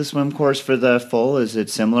design of the swim course for the full, is it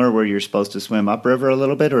similar where you're supposed to swim upriver a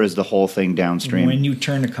little bit, or is the whole thing downstream? When you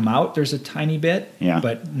turn to come out, there's a tiny bit. Yeah.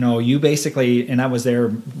 But no, you basically, and I was there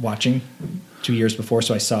watching 2 years before,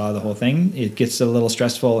 so I saw the whole thing. It gets a little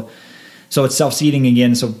stressful. So it's self-seating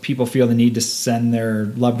again, so people feel the need to send their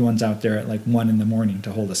loved ones out there at like 1 a.m.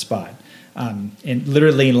 to hold a spot. It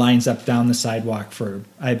literally lines up down the sidewalk for,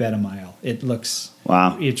 I bet, a mile. It looks,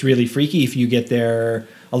 wow. It's really freaky if you get there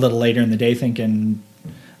a little later in the day thinking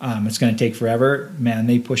it's going to take forever. Man,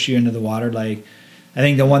 they push you into the water. Like, I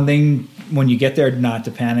think the one thing when you get there, not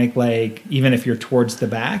to panic, like even if you're towards the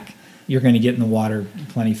back, you're going to get in the water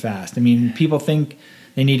plenty fast. I mean, people think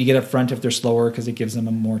they need to get up front if they're slower because it gives them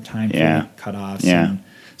more time for cutoffs. Yeah. And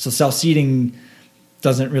so self-seating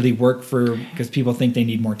doesn't really work because people think they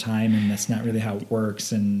need more time, and that's not really how it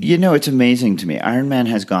works. And it's amazing to me. Ironman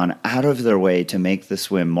has gone out of their way to make the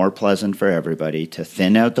swim more pleasant for everybody, to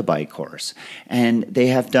thin out the bike course. And they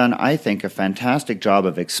have done, I think, a fantastic job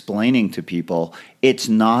of explaining to people it's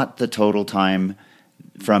not the total time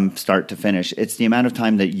from start to finish. It's the amount of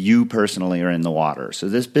time that you personally are in the water. So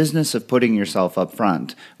this business of putting yourself up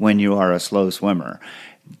front when you are a slow swimmer,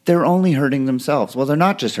 they're only hurting themselves. Well, they're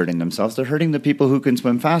not just hurting themselves. They're hurting the people who can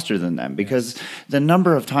swim faster than them, because the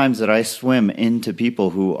number of times that I swim into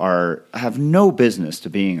people who have no business to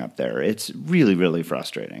being up there, it's really, really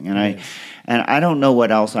frustrating. And I don't know what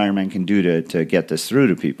else Ironman can do to get this through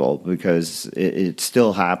to people, because it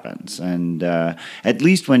still happens. And at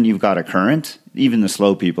least when you've got a current, even the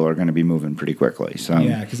slow people are going to be moving pretty quickly. So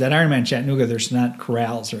yeah, because at Ironman Chattanooga, there's not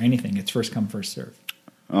corrals or anything. It's first come, first serve.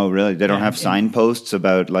 Oh, really? They don't have signposts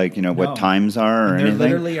about, what times are or anything? There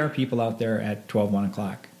literally are people out there at 12, 1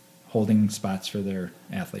 o'clock holding spots for their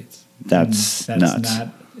athletes. That's nuts.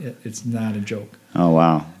 It's not a joke. Oh,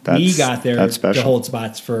 wow. We got there to hold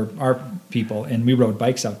spots for our people, and we rode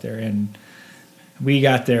bikes out there. And we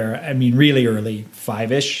got there, really early,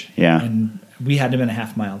 5-ish. Yeah. And we had to have been a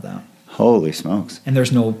half mile down. Holy smokes. And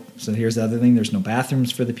so here's the other thing. There's no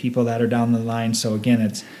bathrooms for the people that are down the line. So,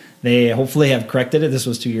 again, they hopefully have corrected it. This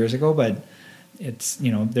was 2 years ago, but it's,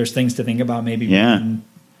 there's things to think about maybe.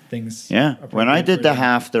 Things. Yeah. When I did the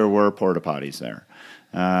half, there were porta potties there.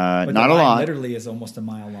 But not a lot. Literally is almost a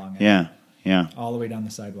mile long. Yeah. All the way down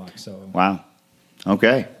the sidewalk. So. Wow.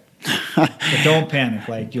 Okay. But don't panic.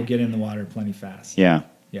 Like, you'll get in the water plenty fast. Yeah.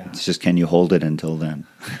 Yeah. It's just, can you hold it until then?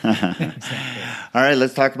 Exactly. All right,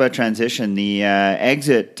 let's talk about transition. The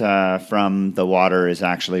exit from the water is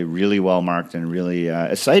actually really well marked and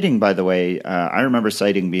really sighting, by the way. I remember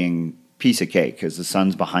sighting being piece of cake because the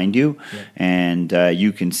sun's behind you, and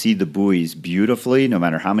you can see the buoys beautifully no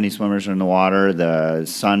matter how many swimmers are in the water. The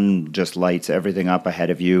sun just lights everything up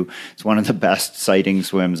ahead of you. It's one of the best sighting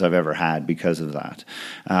swims I've ever had because of that.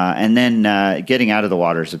 And then getting out of the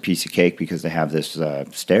water is a piece of cake because they have this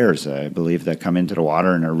stairs, I believe, that come into the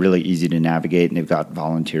water and are really easy to navigate, and they've got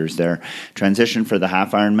volunteers there. Transition for the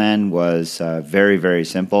half Ironman was very, very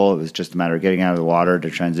simple. It was just a matter of getting out of the water.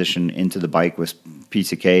 To transition into the bike was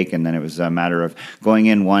piece of cake, and then it was a matter of going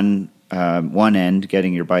in one end,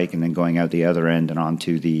 getting your bike, and then going out the other end and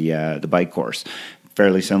onto the bike course.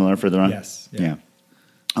 Fairly similar for the run? Yes. Yeah.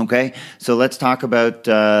 Okay, so let's talk about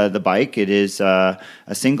the bike. It is a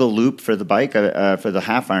single loop for the bike, for the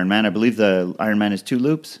half Ironman. I believe the Ironman is 2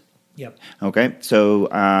 loops? Yep. Okay, so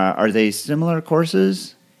are they similar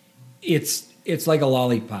courses? It's like a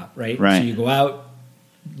lollipop, right? Right. So you go out,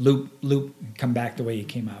 loop, come back the way you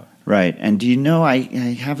came out. Right, and do you know, I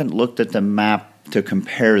haven't looked at the map to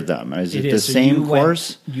compare them. Is it the So same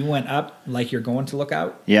course? You went up like you're going to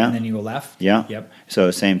Lookout. Yeah. And then you go left. Yeah. Yep.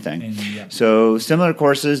 So same thing. And, yep. So similar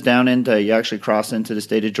courses down into, you actually cross into the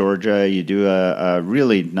state of Georgia. You do a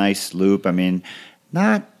really nice loop. I mean,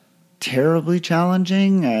 not terribly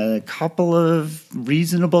challenging. A couple of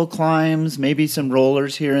reasonable climbs, maybe some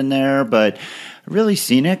rollers here and there, but really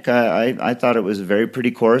scenic. I thought it was a very pretty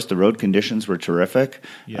course. The road conditions were terrific.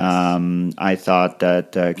 Yes. I thought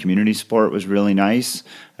that community support was really nice.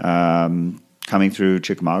 Coming through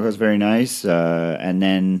Chickamauga is very nice. And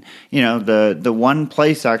then, the one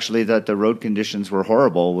place actually that the road conditions were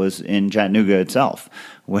horrible was in Chattanooga itself,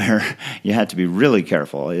 where you had to be really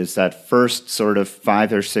careful. Is that first sort of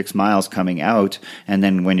 5 or 6 miles coming out, and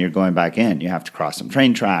then when you're going back in, you have to cross some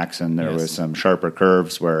train tracks, and there was some sharper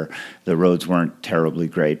curves where the roads weren't terribly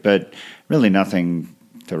great, but really nothing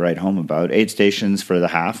to write home about. 8 stations for the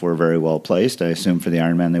half were very well placed. I assume for the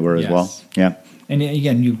Ironman they were as well. Yeah. And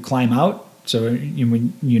again, you climb out. So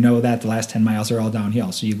you know that the last 10 miles are all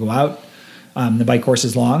downhill. So you go out. The bike course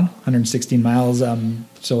is long, 116 miles,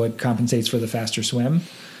 so it compensates for the faster swim.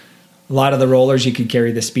 A lot of the rollers, you could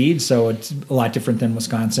carry the speed, so it's a lot different than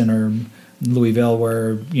Wisconsin or Louisville,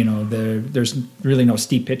 where there's really no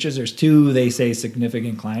steep pitches. There's 2, they say,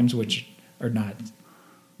 significant climbs, which are not.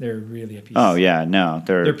 They're really a piece. Oh yeah, no,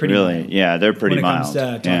 they're pretty really mild. Yeah, they're pretty when it mild. comes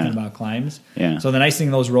to talking about climbs. Yeah. So the nice thing,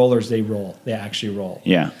 those rollers, they roll. They actually roll.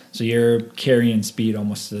 Yeah. So you're carrying speed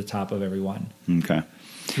almost to the top of every one. Okay.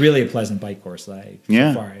 It's really a pleasant bike course. So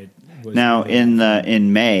far, it was now really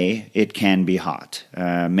in May it can be hot.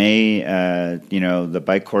 May, the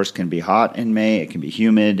bike course can be hot in May. It can be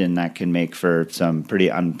humid, and that can make for some pretty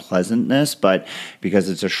unpleasantness. But because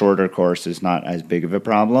it's a shorter course, it's not as big of a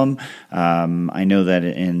problem. I know that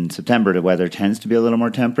in September the weather tends to be a little more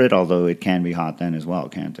temperate, although it can be hot then as well,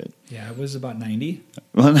 can't it? Yeah, it was about 90.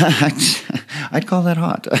 Well, I'd call that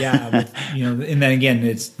hot. Yeah, and then again,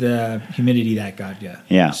 it's the humidity that got you.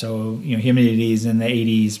 Yeah. So humidity is in the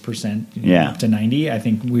 80% up to 90. I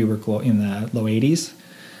think we were in the low 80s.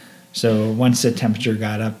 So once the temperature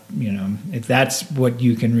got up, if that's what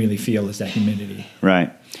you can really feel is that humidity.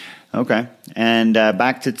 Right. Okay. And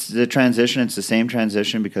back to the transition. It's the same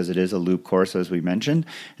transition because it is a loop course, as we mentioned.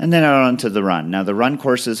 And then on to the run. Now, the run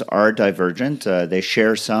courses are divergent. They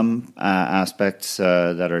share some aspects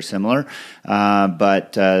that are similar.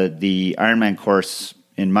 But the Ironman course,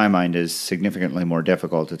 in my mind, is significantly more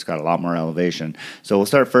difficult. It's got a lot more elevation. So we'll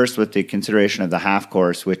start first with the consideration of the half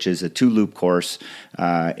course, which is a 2-loop course.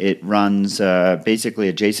 It runs basically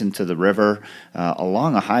adjacent to the river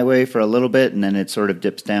along a highway for a little bit, and then it sort of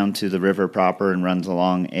dips down to the river proper and runs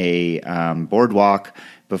along a boardwalk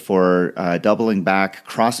before doubling back,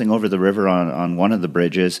 crossing over the river on one of the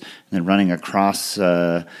bridges, and then running across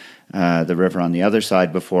the river on the other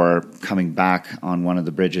side before coming back on one of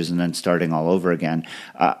the bridges and then starting all over again.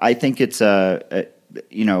 I think it's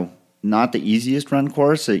not the easiest run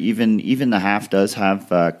course. Even the half does have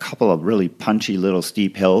a couple of really punchy little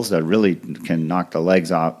steep hills that really can knock the legs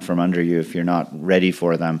out from under you if you're not ready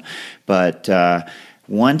for them. But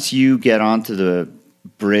once you get onto the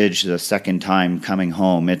bridge the second time coming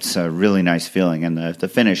home, it's a really nice feeling, and the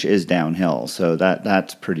finish is downhill, so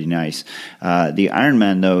that's pretty nice. The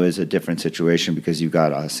Ironman, though, is a different situation because you've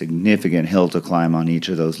got a significant hill to climb on each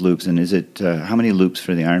of those loops. And is it how many loops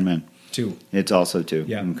for the Ironman? 2. It's also 2.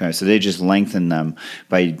 Yeah. Okay, so they just lengthen them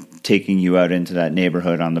by taking you out into that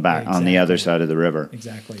neighborhood on the back on the other side of the river.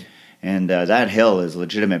 Exactly. And that hill is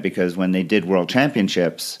legitimate because when they did World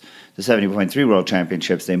Championships, the 70.3 World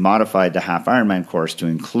Championships, they modified the half Ironman course to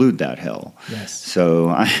include that hill. Yes. So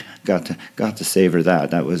I got to savor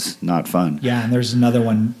that. That was not fun. Yeah, and there's another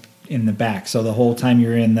one in the back. So the whole time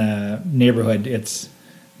you're in the neighborhood,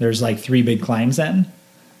 there's like 3 big climbs then.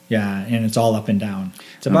 Yeah, and it's all up and down.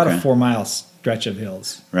 It's about a 4-mile stretch of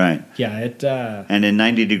hills. Right. Yeah, and in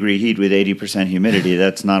 90-degree heat with 80% humidity,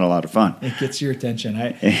 that's not a lot of fun. It gets your attention.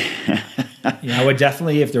 I would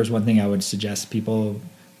definitely, if there's one thing I would suggest people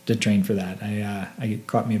to train for that. It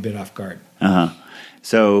caught me a bit off guard.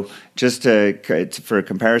 So just for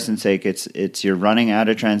comparison's sake, it's you're running out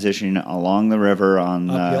of transition along the river on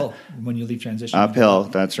uphill when you leave transition. Uphill,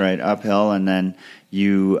 that's right, uphill, and then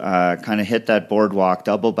you kind of hit that boardwalk,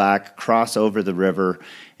 double back, cross over the river,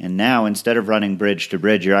 and now instead of running bridge to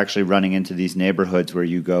bridge, you're actually running into these neighborhoods where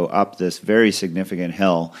you go up this very significant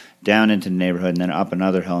hill, down into the neighborhood, and then up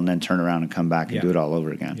another hill, and then turn around and come back and do it all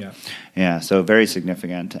over again. Yeah, so very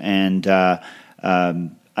significant. And I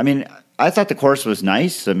mean, I thought the course was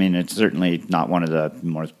nice. I mean, it's certainly not one of the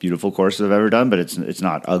most beautiful courses I've ever done, but it's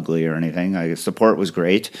not ugly or anything. Support was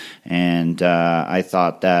great, and I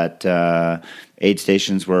thought that aid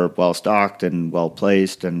stations were well stocked and well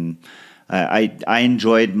placed, and I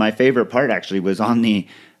enjoyed. My favorite part actually was on the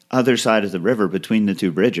other side of the river between the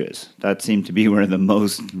 2 bridges. That seemed to be where the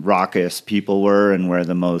most raucous people were and where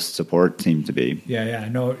the most support seemed to be. Yeah.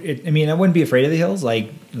 No, I mean, I wouldn't be afraid of the hills.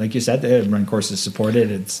 Like you said, the run course is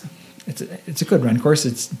supported. It's a good run course.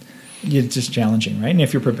 It's just challenging, right? And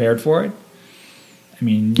if you're prepared for it, I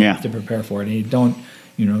mean, you have to prepare for it. And don't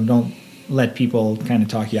let people kind of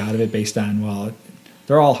talk you out of it based on, well,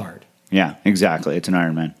 they're all hard. Yeah, exactly. It's an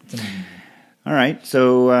Ironman. All right.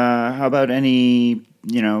 So how about any,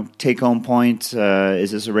 take-home points?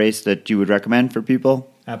 Is this a race that you would recommend for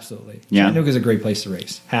people? Absolutely. Yeah. Chattanooga is a great place to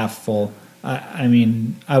race. Half full. I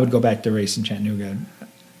mean, I would go back to race in Chattanooga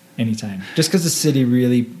anytime. Just because the city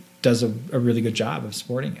really does a really good job of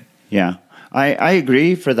supporting it. Yeah. I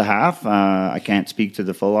agree for the half. I can't speak to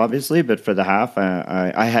the full, obviously, but for the half,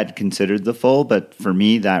 I had considered the full, but for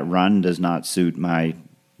me, that run does not suit my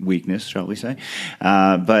weakness, shall we say.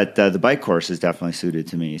 But the bike course is definitely suited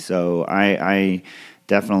to me. So I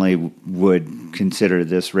definitely would consider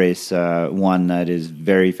this race one that is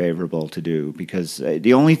very favorable to do, because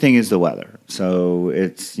the only thing is the weather. So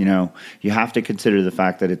it's, you have to consider the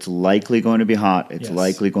fact that it's likely going to be hot. It's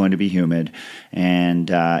likely going to be humid. And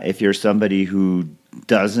if you're somebody who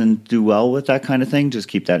doesn't do well with that kind of thing, just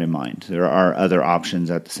keep that in mind. There are other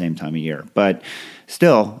options at the same time of year. But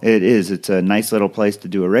still, it's a nice little place to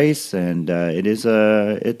do a race, and it's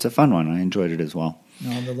a fun one. I enjoyed it as well.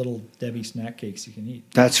 And all the little Debbie snack cakes you can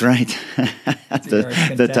eat. That's right.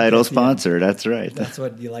 the title sponsor. That's right. That's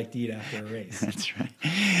what you like to eat after a race. That's right.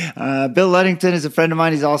 Bill Ludington is a friend of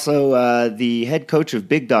mine. He's also the head coach of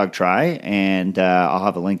Big Dog Tri, and I'll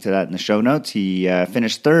have a link to that in the show notes. He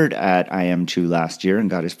finished 3rd at IM2 last year and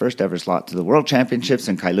got his first ever slot to the World Championships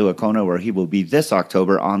in Kailua Kona, where he will be this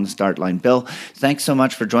October on the start line. Bill, thanks so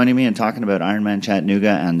much for joining me and talking about Ironman Chattanooga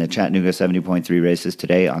and the Chattanooga 70.3 races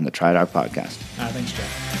today on the TriDoc podcast. Thanks, Jeff.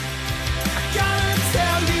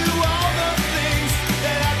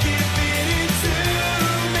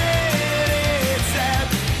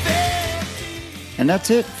 And that's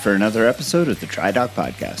it for another episode of the TriDoc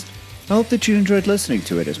podcast. I hope that you enjoyed listening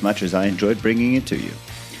to it as much as I enjoyed bringing it to you.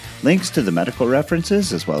 Links to the medical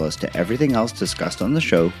references, as well as to everything else discussed on the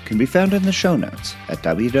show, can be found in the show notes at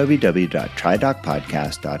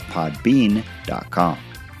www.tridocpodcast.podbean.com.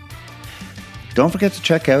 Don't forget to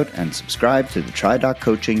check out and subscribe to the TriDoc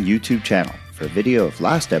Coaching YouTube channel for a video of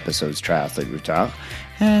last episode's Triathlete Routard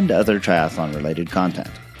and other triathlon-related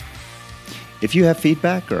content. If you have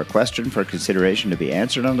feedback or a question for consideration to be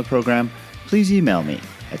answered on the program, please email me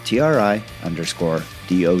at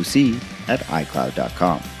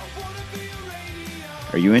tri_doc@icloud.com.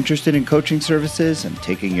 Are you interested in coaching services and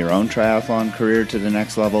taking your own triathlon career to the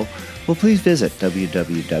next level? Well, please visit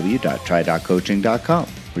www.tridoccoaching.com,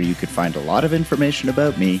 where you can find a lot of information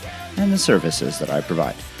about me and the services that I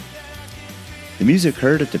provide. The music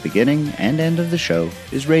heard at the beginning and end of the show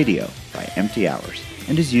is Radio by Empty Hours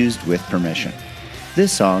and is used with permission.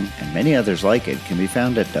 This song and many others like it can be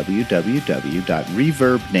found at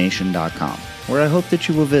www.reverbnation.com, where I hope that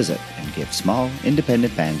you will visit and give small,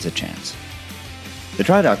 independent bands a chance. The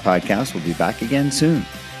TriDoc podcast will be back again soon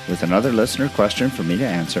with another listener question for me to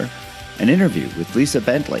answer, an interview with Lisa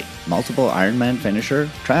Bentley, multiple Ironman finisher,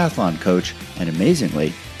 triathlon coach, and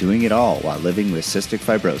amazingly, doing it all while living with cystic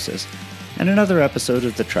fibrosis, and another episode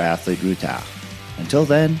of the Triathlete Routard. Until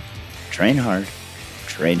then, train hard,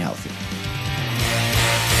 train healthy.